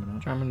I killed him or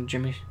not. Charmin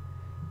Jimmy.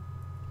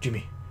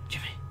 Jimmy.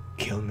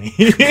 Kill me.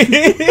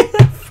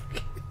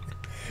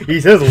 He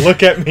says,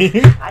 "Look at me."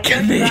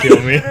 Kill me. Kill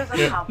me.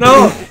 Yeah.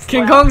 No,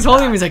 King Kong's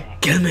holding him. He's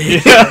like, kill me.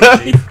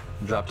 Yeah.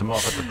 Dropped him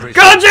off at the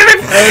prison. Go,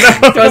 Jimmy!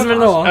 Throws him in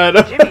the wall.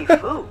 Jimmy,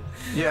 fool.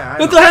 Yeah, I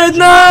With know. the head,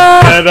 no!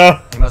 I know.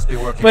 He must be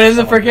working But in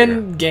the for someone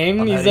freaking here.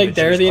 game, I'm he's heading like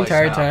to there Jimmy's the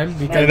place entire now. time.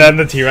 And then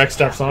the T-Rex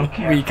steps on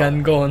him. We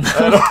can go on.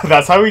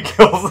 That's how he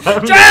kills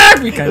them.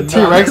 Jack! We The can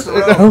T-Rex. Road,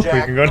 We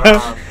Jack. can go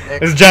now.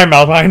 Is Giant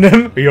Mouth behind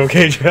him? Are you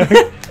okay, Jack?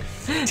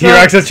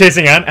 T-Rex is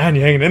chasing Ant, and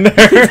you hanging in there.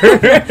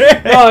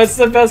 No, it's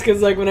the best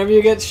because like whenever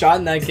you get shot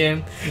in that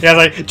game, Yeah, it's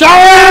like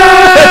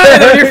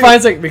and then you're fine.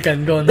 It's like we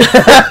can go on.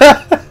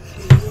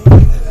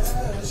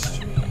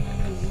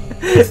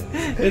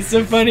 It's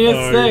the funniest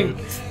Oh, thing.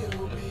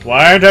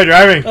 Why aren't I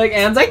driving? Like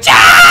Anne's like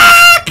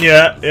Jack,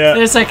 Yeah, yeah.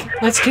 and it's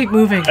like let's keep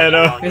moving. I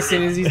know. As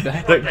soon as he's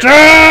back. Like,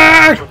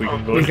 Jack! We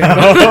can go We can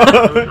now.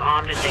 go.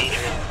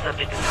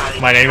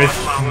 My name is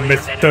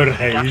Mr.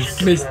 Hayes.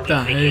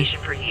 Mr. Hayes.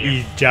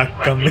 Is Jack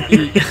coming?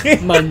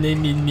 My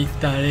name is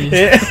Mr.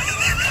 Hayes.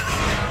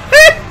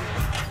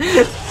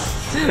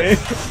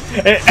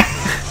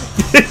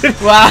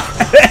 Wow.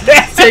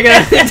 Taking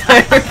out the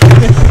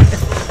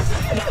entire.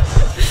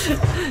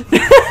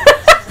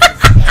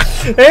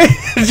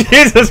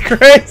 Jesus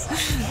Christ!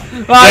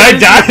 Wow, I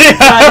just- died.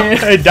 dying.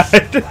 I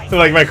died.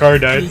 Like my car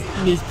died.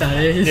 Mr.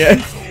 Hayes.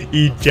 Yeah.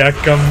 Is Jack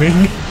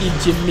coming?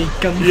 Jimmy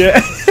come.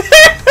 Yeah.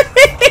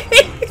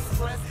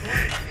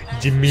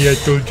 Jimmy, I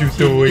told you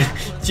to wait.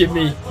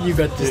 Jimmy, you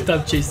got to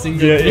stop chasing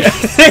the Yeah, yeah.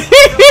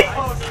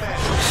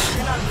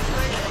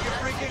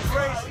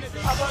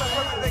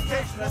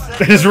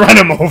 Just run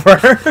him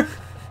over.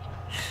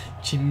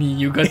 Jimmy,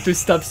 you got to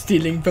stop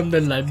stealing from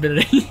the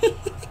library.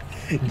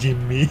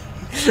 Jimmy,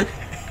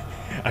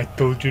 I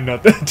told you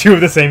not to. Two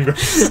of the same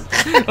girls.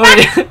 Oh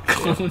yeah,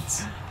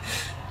 clones.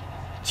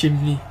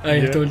 Jimmy,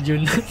 I told you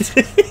not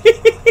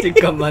to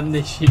come on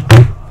the ship.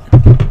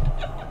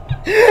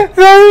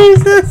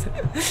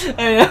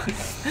 I know.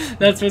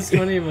 That's what's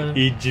funny about it.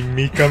 Hey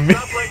Jimmy, come here.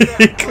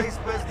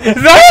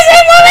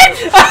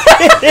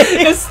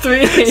 It's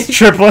three. It's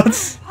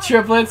triplets.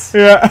 Triplets.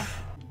 Yeah.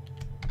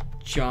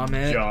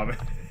 Jomit.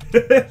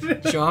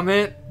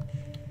 Jomit.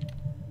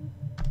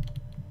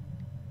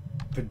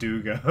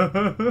 Paduga.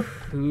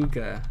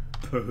 Pahuga.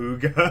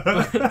 Pahuga.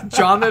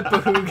 Jomit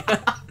Pahuga.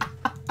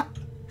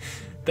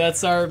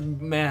 That's our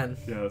man.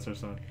 Yeah, that's our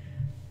son.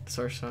 That's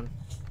our son.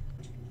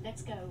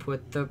 Let's go.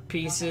 Put the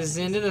pieces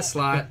into the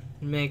slot.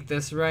 Make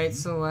this right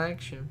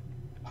selection.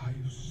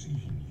 I've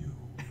seen you.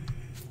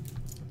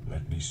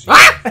 Let me see.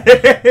 Ah!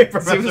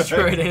 Professor Zooms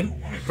right in.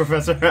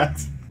 Professor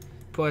X.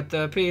 Put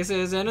the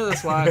pieces into the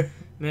slot.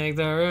 Make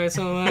the right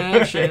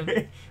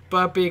selection.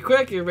 But be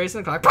quick, you're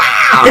racing the clock. Put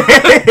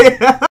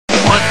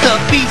the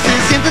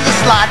pieces into the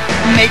slot.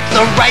 Make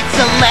the right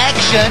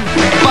selection.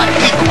 But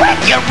be quick,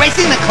 you're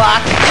racing the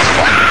clock.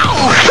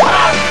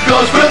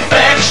 Goes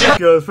perfection.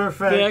 Goes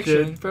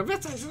perfection.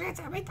 Perfection's the race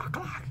to beat the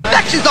clock.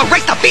 Perfection's the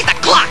race to beat the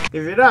clock.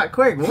 If you're not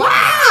quick,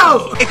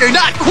 wow! If you're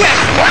not quick,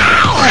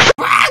 wow!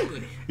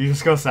 You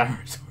just go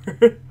Cyrus.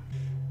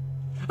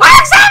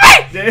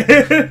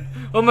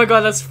 Oh my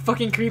god, that's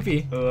fucking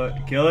creepy.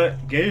 Kill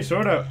it. Get your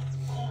sword out.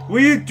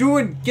 What are you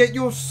doing? Get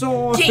your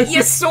sword. Get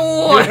your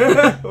sword.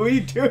 What are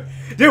you doing?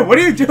 Dude, what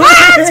are you doing?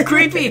 Ah, it's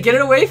creepy. Get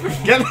it away from me.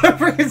 Get the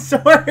freaking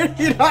sword.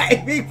 You're not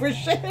aiming for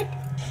shit.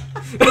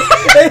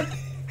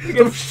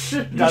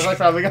 That's like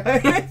Family Guy.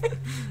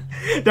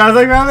 That's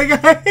like Family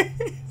Guy.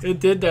 It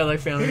did die like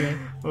Family Guy.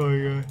 Oh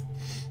my god.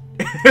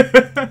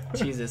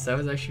 Jesus, that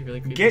was actually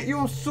really creepy. Get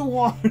your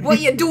sword. What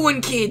you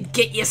doing, kid?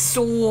 Get your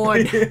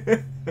sword.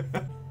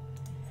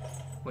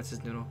 What's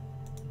his noodle?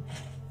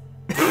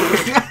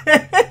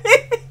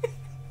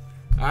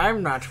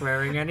 I'm not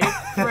wearing any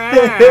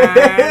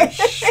French.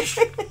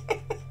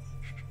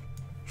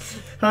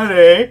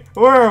 Honey,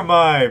 where are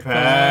my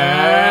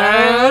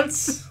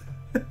pants?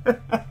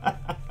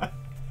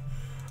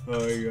 Oh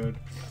my god.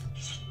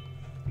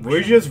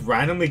 Where'd you just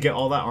randomly get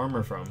all that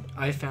armor from?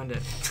 I found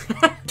it.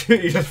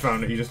 You just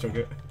found it, you just took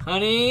it.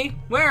 Honey,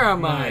 where are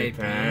my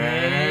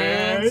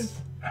pants?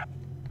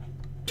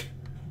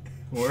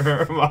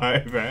 Where are my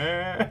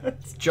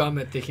pants?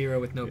 Jomit, the hero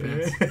with no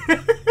pants.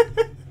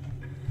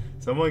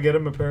 Someone get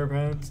him a pair of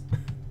pants.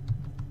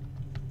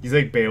 He's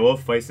like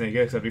Beowulf fights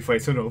naked, except he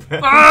fights with no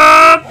pants.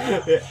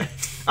 Yeah.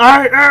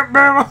 I am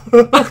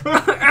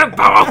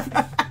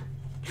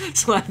Beowulf!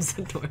 Slams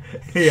the door.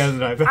 He has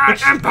an eye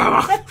patch. I am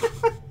Beowulf!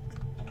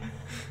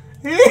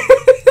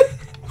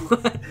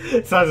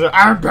 Sounds like,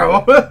 I am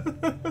Beowulf!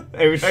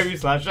 Every time you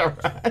slash a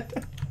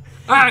rat.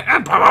 I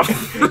am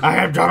Beowulf! I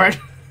am Drummond!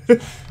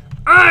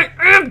 I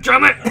am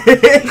Drummond!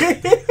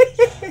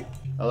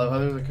 I love how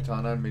there's a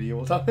katana in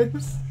medieval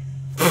times.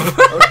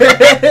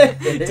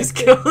 Just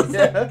kills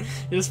yeah.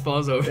 He just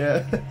falls over.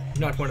 Yeah.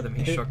 Not one of them,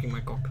 he's sharking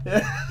my cock.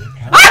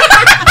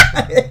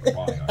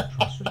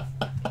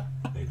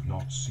 They've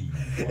not seen.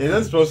 Is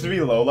it supposed to be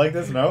low like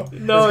this? No?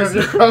 No, it's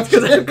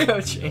because I'm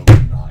crouching.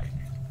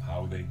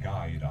 How they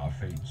guide our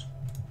fates.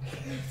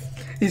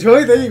 He's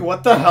really thinking,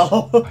 what the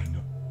hell?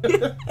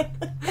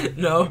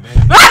 No.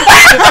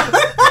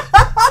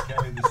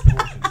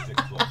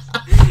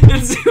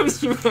 It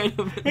zooms right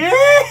over.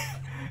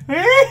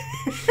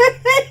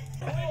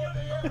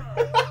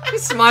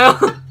 Smile.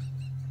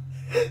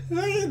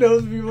 He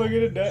knows people are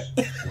gonna die.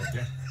 Your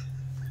death.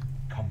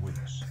 Come with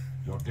us.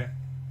 Your death.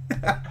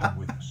 Come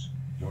with us.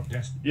 Your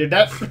death. You're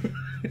dead.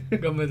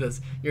 Come with us.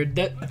 You're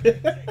dead.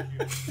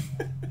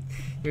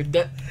 You're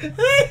dead.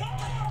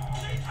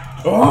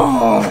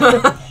 Oh!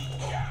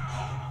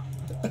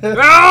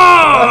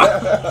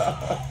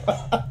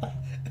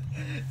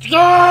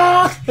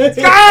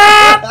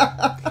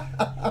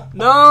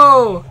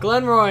 No!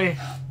 Glenroy!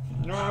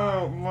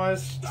 No, my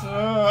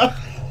stuff.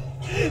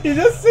 He's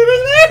just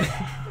sitting there.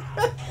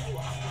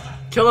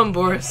 Kill him,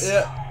 Boris.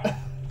 Yeah.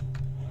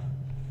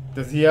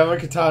 Does he have a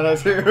katana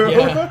too?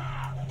 Yeah.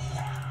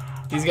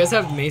 These guys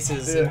have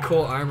maces and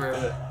cool armor.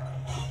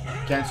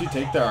 Can't you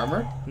take their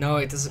armor? No,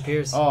 it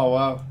disappears. Oh,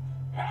 wow.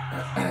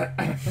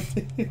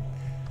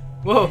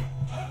 Whoa.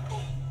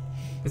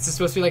 This is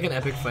supposed to be like an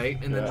epic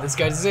fight, and then this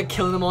guy's just like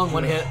killing them all in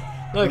one hit.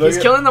 Look, he's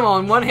killing them all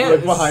in one hit.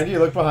 Look behind you,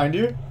 look behind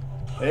you.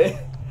 Hey,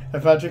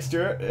 Patrick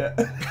Stewart. Yeah.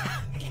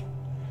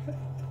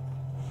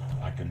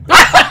 I can go.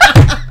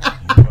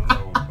 You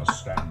alone must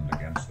stand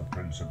against the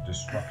Prince of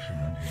Destruction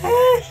and his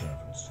other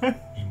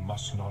servants. He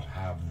must not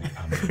have the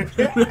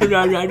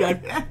amulet.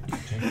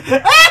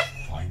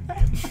 Find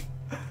him.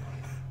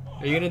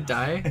 Are you gonna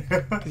die?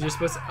 Because you're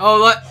supposed to. Oh,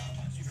 what?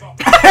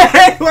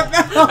 What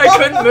the hell? I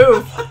couldn't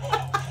move.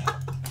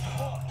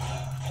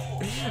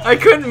 I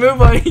couldn't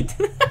move on it.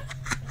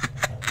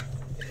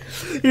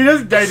 He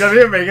just died. Doesn't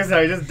even make it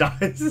sound. He just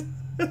dies.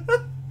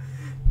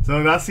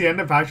 So that's the end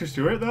of Patrick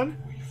Stewart then?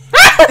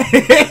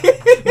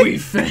 We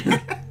failed.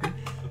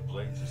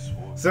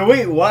 So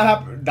wait, what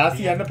happened? That's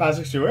the end of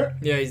Patrick Stewart?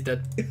 Yeah, he's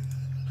dead.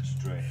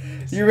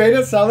 You made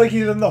it sound like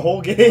he's in the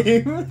whole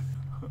game.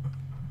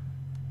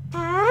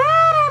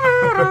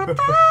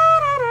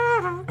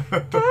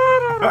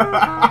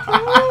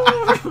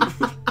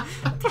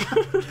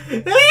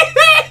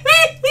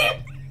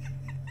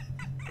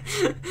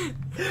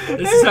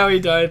 This is how he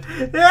died.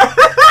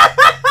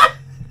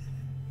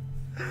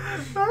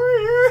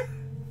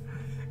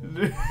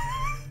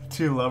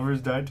 Two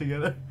lovers died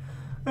together.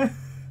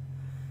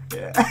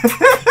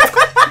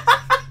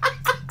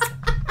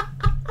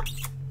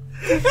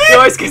 He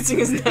always kissing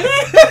his neck.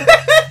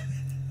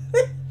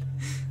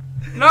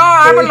 No,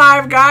 I'm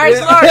alive, guys.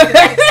 Look.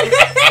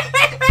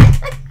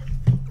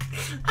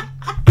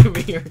 Give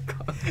me your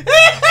car.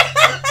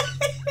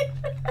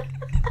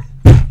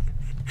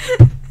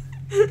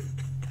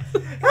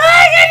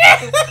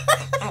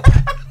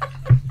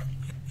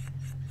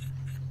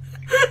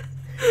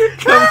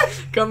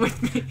 Come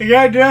with me. You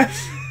gotta do it.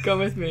 Come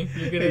with me.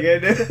 You're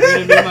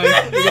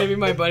gonna be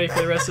my buddy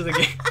for the rest of the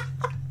game.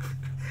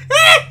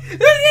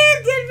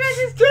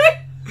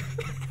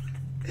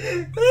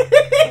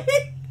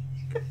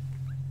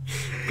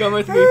 Come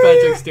with me,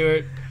 Patrick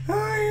Stewart.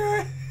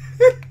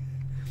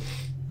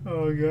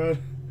 Oh god.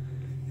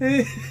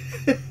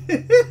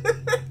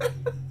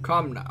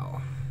 Come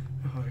now.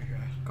 Oh my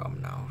god. Come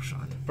now,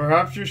 son.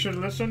 Perhaps you should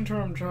listen to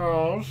him,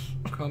 Charles.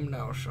 Come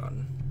now,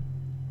 son.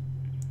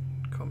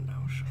 Come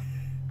now, son.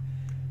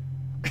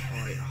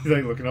 Oh, yeah. He's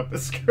like looking up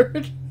his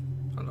skirt.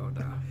 Hello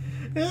there.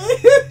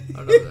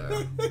 Hello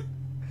there.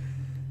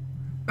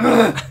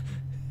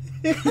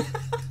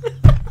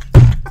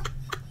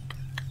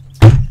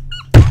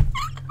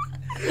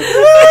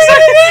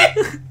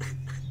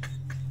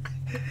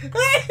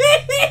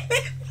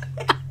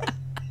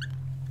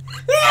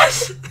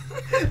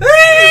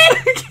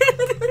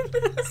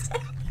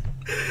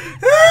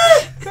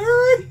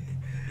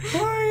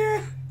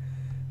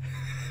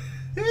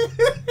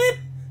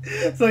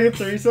 It's like a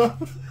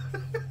threesome.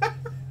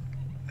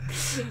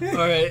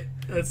 Alright,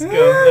 let's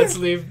go. Let's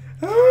leave.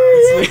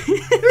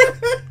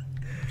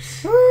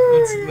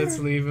 Let's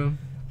leave him.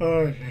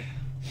 Oh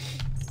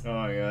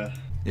my god.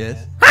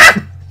 Yes?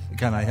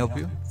 Can I help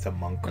you? It's a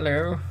monk.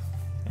 Hello.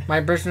 My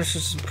business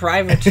is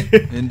private.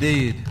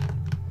 Indeed.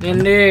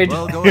 Indeed.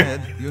 Well, go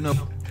ahead. You know.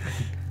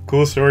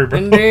 Cool story, bro.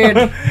 Indeed.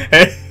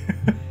 Hey.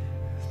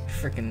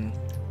 Freaking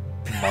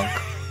monk.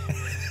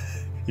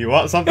 You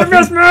want something?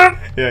 Investment!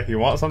 Yeah, you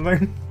want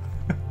something?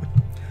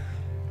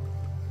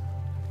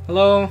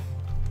 Hello.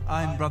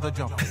 I'm Brother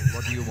Joffrey.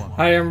 What do you want?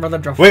 I am Brother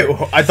Joffrey.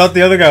 Wait, I thought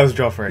the other guy was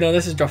Joffrey. No,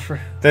 this is Joffrey.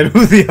 Then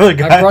who's the other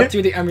guy? I brought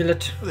you the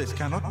amulet. This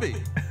cannot be.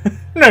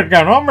 That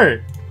cannot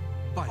be.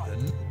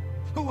 Biden,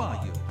 who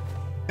are you?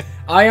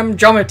 I am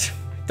Jomit,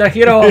 the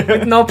hero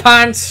with no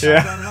pants.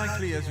 As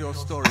unlikely as your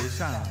story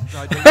sounds,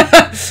 I don't...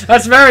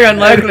 That's very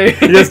unlikely.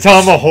 You just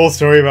tell him a whole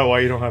story about why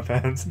you don't have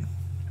pants.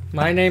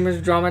 My name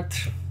is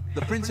Jomit.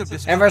 The Prince of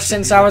Ever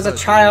since I was a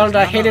child,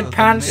 I hated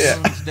pants.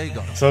 Yeah.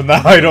 So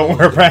now I don't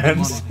wear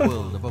pants.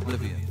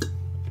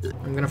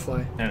 I'm gonna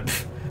fly. Yeah.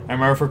 I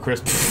remember for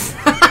Christmas.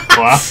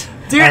 Wow.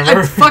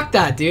 Dude, fuck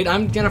that, dude.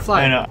 I'm gonna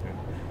fly. I know.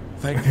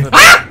 Thank you for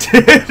that.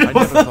 I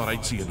never thought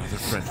I'd see another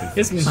friendly.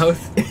 His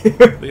mouth.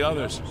 The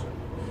others.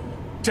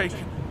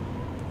 Taken.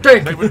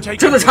 Take They were taken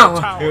to the to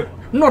tower.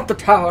 Not the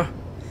tower.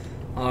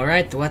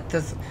 Alright,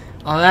 what's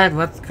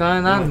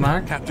going on,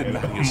 Mark? Captain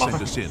Matthews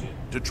sent us in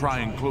to try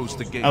and close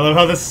the gate. I love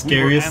how the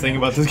scariest thing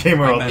about this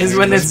game are all is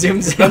when it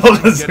zooms in. All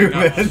the zoom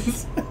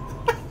ins.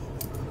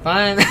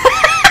 Fine.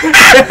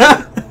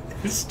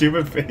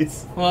 Stupid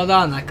face. Hold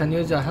on, I can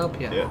use your help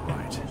here. Yeah.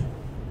 Right.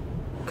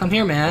 Come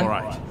here, man. All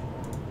right.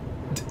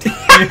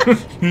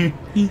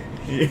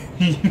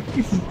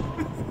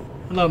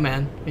 Hello,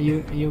 man. Are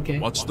you okay?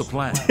 What's the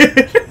plan?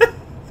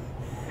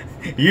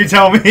 You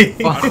tell me.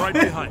 I'm right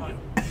behind you.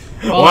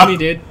 Follow me,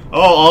 dude.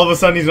 Oh, all of a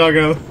sudden he's not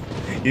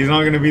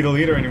gonna be the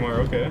leader anymore.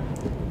 Okay.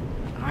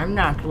 I'm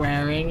not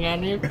wearing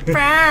any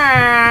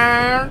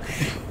pants.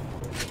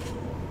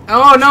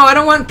 Oh no, I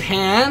don't want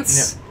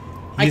pants. Yeah.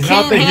 I He's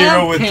can't not the have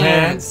hero with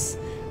pants.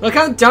 Look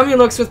how dumb he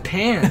looks with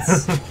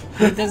pants.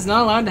 He's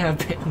not allowed to have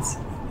pants.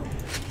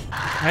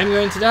 I'm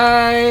going to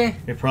die.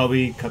 They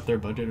probably cut their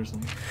budget or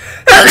something.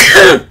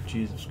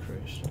 Jesus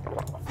Christ.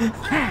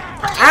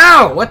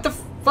 Ow! What the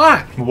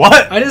fuck?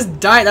 What? I just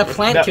died. That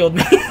plant killed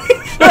me.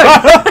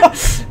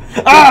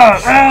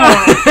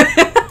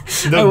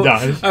 Just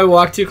dies. I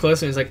walked too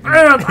close and he's like,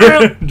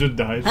 Just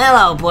dies.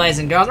 hello, boys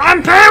and girls.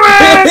 I'm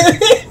Pee-wee!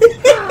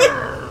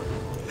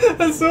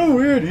 That's so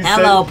weird.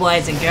 Hello,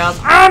 boys and girls.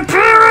 I'm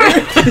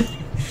Pee-wee!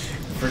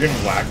 Friggin'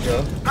 whack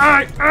job.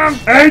 I am.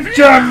 Hey,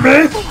 John,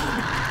 man.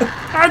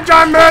 I'm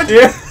John Man.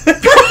 Yeah.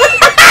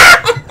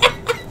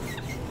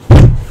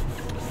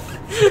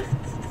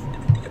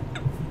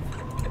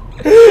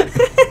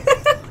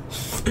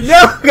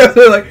 No, because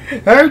they're like,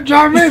 hey,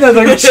 Johnny, that's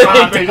like,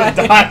 they just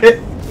died.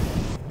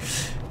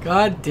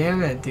 God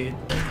damn it, dude.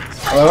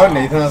 I love how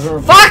Nathan hasn't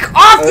replied. Fuck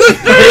off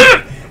this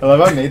thing! I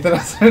love how Nathan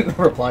hasn't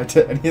replied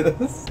to any of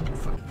this.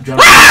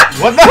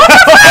 What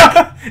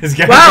the Is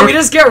Gandalf? Wow, we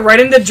just get right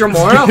into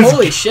Dramora?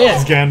 Holy shit.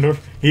 It's Gandalf.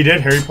 He did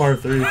Harry Potter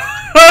 3.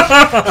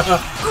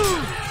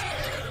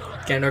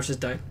 Gandalf just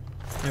died.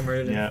 I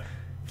murdered him. Yeah.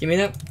 Give me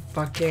that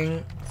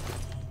fucking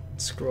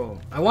scroll.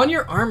 I want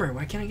your armor.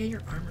 Why can't I get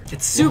your armor?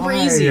 It's super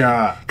easy.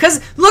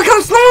 Cause look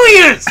how slow he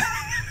is!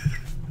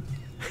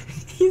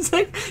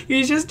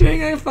 He's just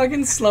doing a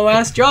fucking slow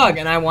ass jog,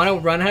 and I want to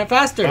run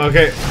faster.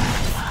 Okay.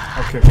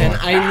 And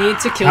I need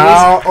to kill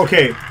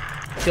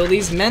kill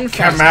these men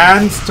faster.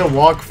 Commands to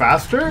walk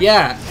faster?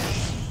 Yeah.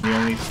 The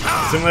only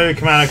similar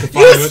command I could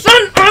find. You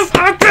son of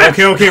a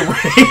bitch! Okay,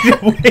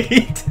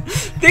 wait.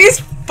 These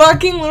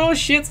fucking little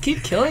shits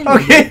keep killing me.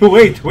 Okay,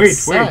 wait.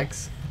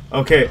 Sucks.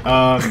 Okay,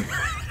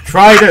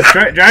 try this.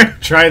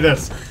 Try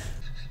this.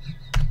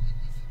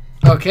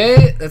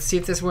 Okay, let's see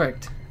if this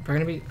worked. We're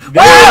gonna be.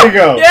 There you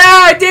go. Yeah,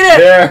 I did it.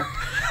 There.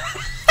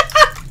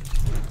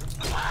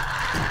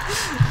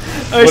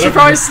 I should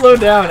probably slow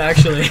down,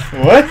 actually.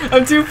 What?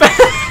 I'm too fast.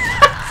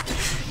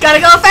 Gotta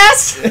go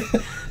fast.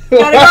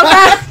 Gotta go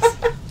fast.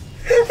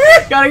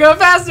 Gotta go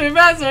faster. I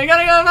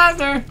gotta go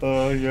faster.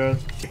 Oh god.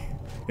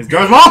 It's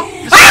Darth Maul.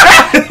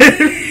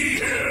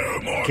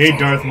 Okay,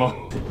 Darth Maul.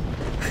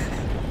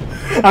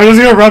 I'm just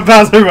gonna run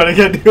past everybody. I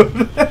can't do it.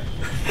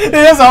 They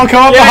just all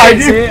come up behind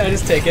you. See, I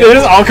just take it. They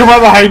just all come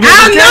up behind you.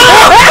 Oh no!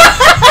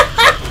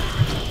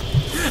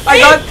 I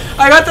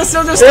got the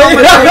Silver Stone.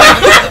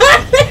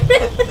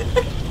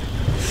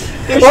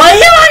 Why are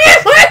you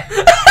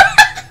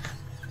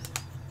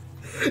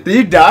on Did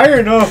you die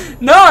or no?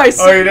 No, I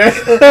see. Oh, you did?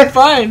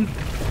 Fine.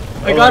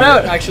 I got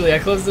out, actually. I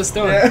closed the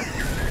stone. Yeah.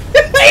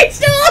 It's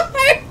still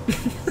open!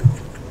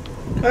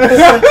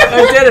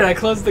 I did it. I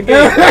closed the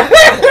gate.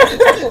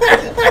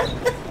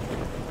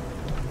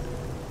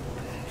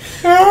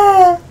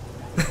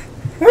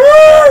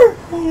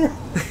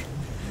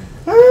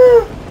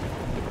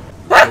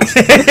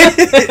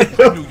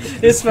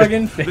 His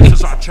fucking face. This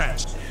is our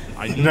chance.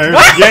 I need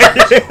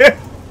to...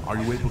 Are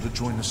you able to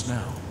join us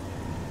now?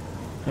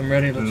 I'm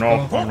ready. Let's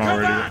no, go. I'm not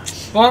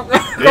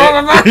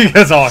ready. He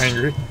gets all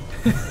angry.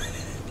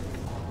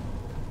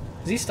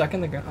 Is he stuck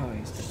in the ground? Oh,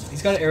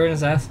 he's got an arrow in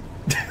his ass.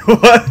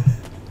 What?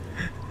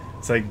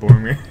 It's like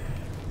Boromir.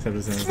 Except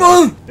it's in his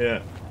ass.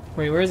 Yeah.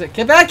 Wait, where is it?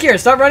 Get back here!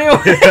 Stop running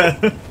away!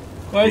 Yeah.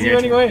 Why is he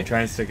running away?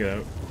 Try and stick it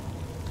out.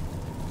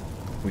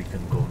 We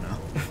can go now.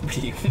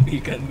 we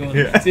can go now.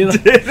 Yeah. See,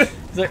 like,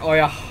 he's like, oh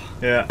yeah.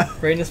 Yeah.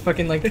 Right in his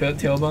fucking like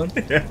tailbone.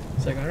 Yeah.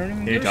 It's like, I don't even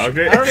Can give you a talk shit.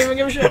 to it? I don't even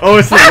give a shit. Oh,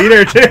 it's the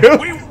leader too.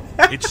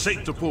 It's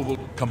safe to pull.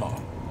 Come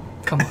on.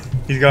 Come on.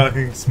 He's got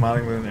like,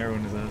 smiling with an arrow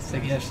in his ass. It's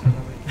like, yes.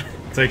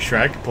 It's like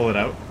Shrek. Pull it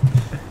out.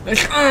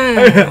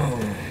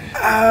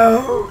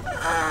 Ow.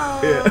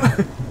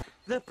 Yeah.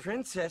 The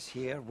princess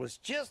here was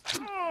just...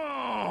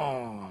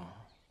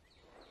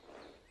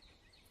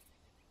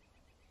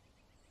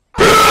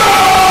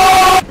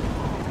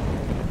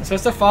 I'm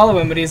supposed to follow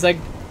him, but he's like...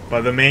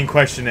 But the main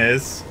question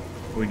is,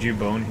 would you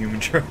bone human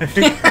Shrek?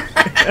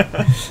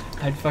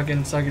 I'd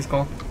fucking suck his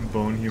cock.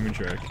 Bone human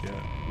Shrek, yeah.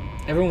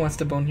 Everyone wants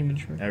to bone human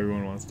Shrek.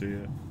 Everyone wants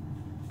to,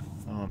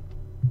 yeah.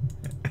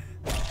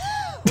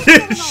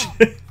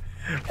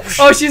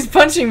 Oh, she's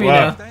punching me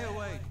now.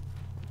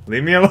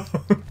 Leave me alone.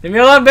 Leave me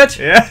alone, bitch.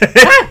 Yeah.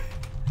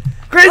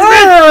 Crazy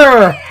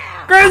bitch!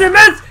 Crazy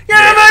bitch! Get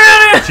out of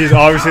my area! She's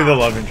obviously the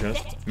love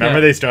interest. Remember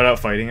Yeah. they start out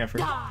fighting at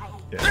first?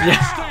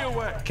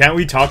 Yeah. Can't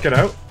we talk it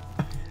out?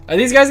 Are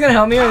these guys gonna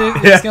help me, or are they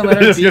Yeah, just gonna let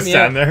her just beat gonna me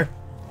stand up? there.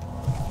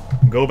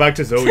 Go back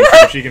to Zoe, see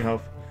if she can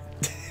help.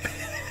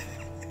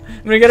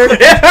 I'm gonna get her to...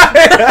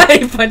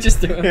 He punches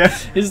through him. Yeah.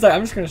 He's just like,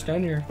 I'm just gonna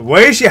stand here.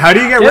 Where is she? How do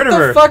you get rid of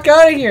her? Get the fuck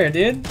out of here,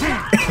 dude.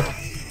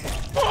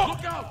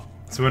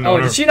 It's Winona. Oh,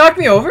 did she knock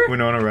me over?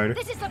 Winona Ryder.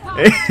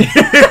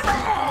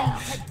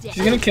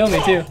 She's gonna kill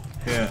me, too.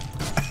 Yeah.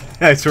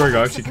 I swear to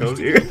God, she kills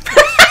you.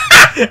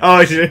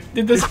 Oh, she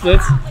did the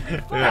splits.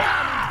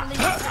 Yeah.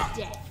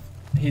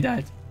 He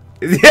died.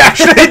 Is he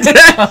actually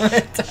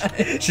dead?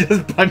 She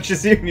just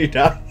punches you and you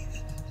die.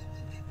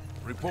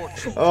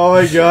 Oh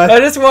my God. I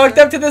just walked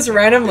up to this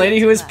random lady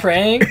who was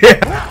praying. You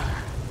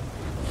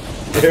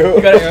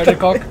got an arrow to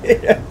cock?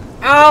 Yeah.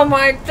 Oh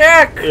my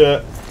dick!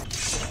 Yeah.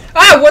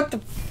 Ah, what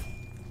the...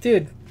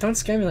 Dude, don't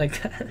scare me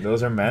like that.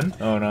 Those are men?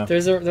 Oh no.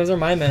 Those are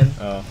my men.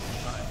 Oh.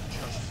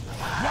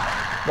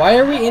 Why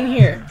are we in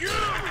here?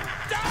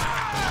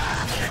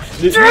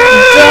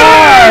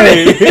 Die!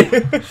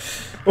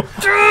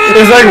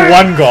 There's like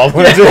one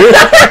goblin.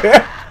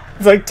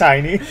 It's like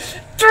tiny.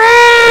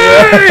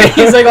 Yeah.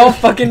 He's like all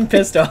fucking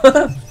pissed off.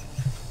 Oh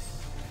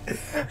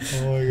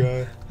my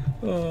God.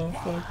 Oh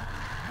fuck.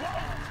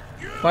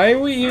 Why are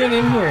we even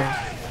in here?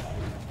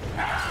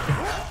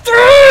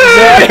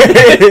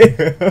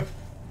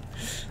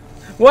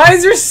 Why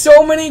is there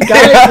so many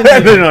guys in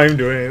here? They're not even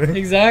doing anything.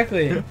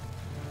 Exactly.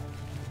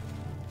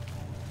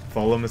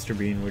 Follow Mr.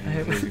 Bean.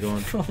 Where's he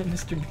going? Follow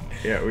Mr. Bean.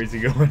 Yeah, where's he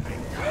going?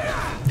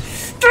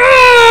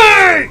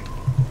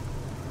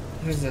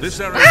 This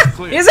area is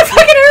clear. He has a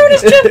fucking arrow in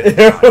his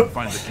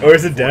chest! Or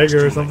is it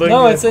dagger or something?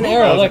 No, it's an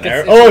arrow. Look,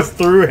 it's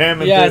through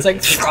him. Yeah, it's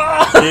like.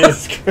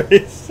 Jesus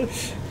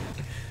Christ.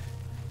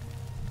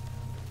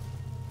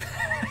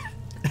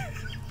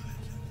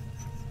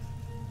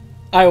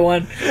 I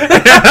won.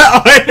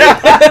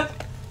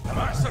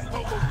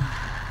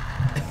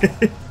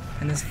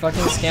 And this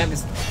fucking scamp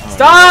is.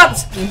 Stop!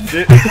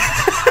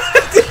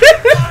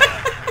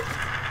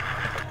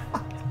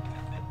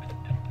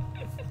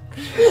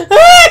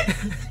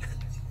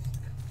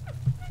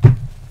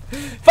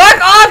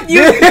 Fuck off,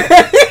 you!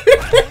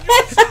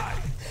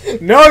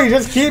 No, you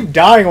just keep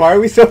dying. Why are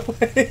we so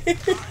playing?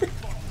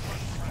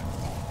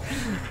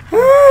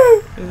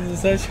 This is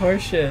such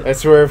horseshit. I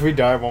swear, if we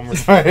die one more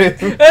time.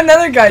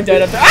 Another guy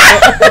died up there.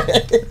 Ah!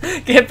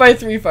 Get hit by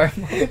 3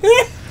 fireballs.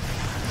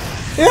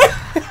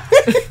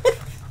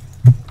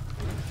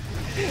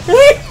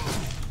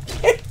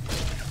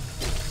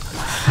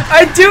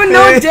 I do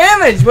no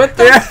damage. What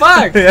the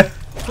fuck? Yeah.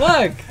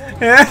 Look.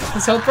 Yeah.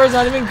 This health bar's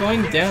not even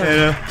going down.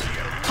 Yeah.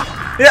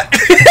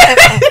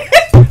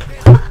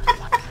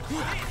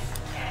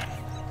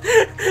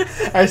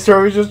 I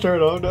swear we just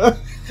turned on. Alright,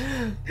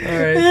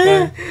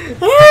 fine.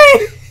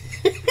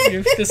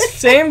 You're the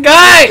same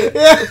guy!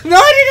 Yeah. No,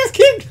 you just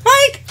keep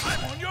like.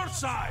 I'm on your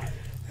side.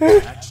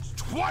 That's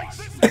twice.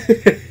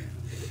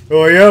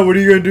 Oh yeah, what are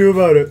you gonna do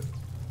about it?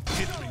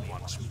 Hit me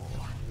once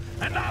more,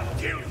 and I'll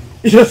kill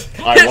you. Just,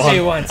 Hit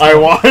me once. I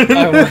won.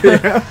 I won.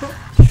 Yeah.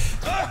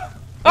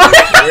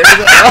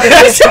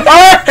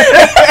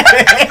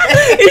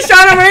 He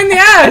shot him right in the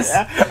ass!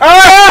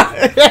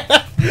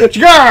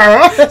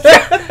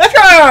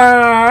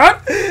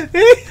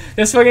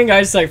 This fucking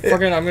guy's like,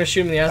 fucking, I'm gonna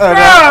shoot him in the ass.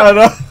 I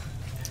know.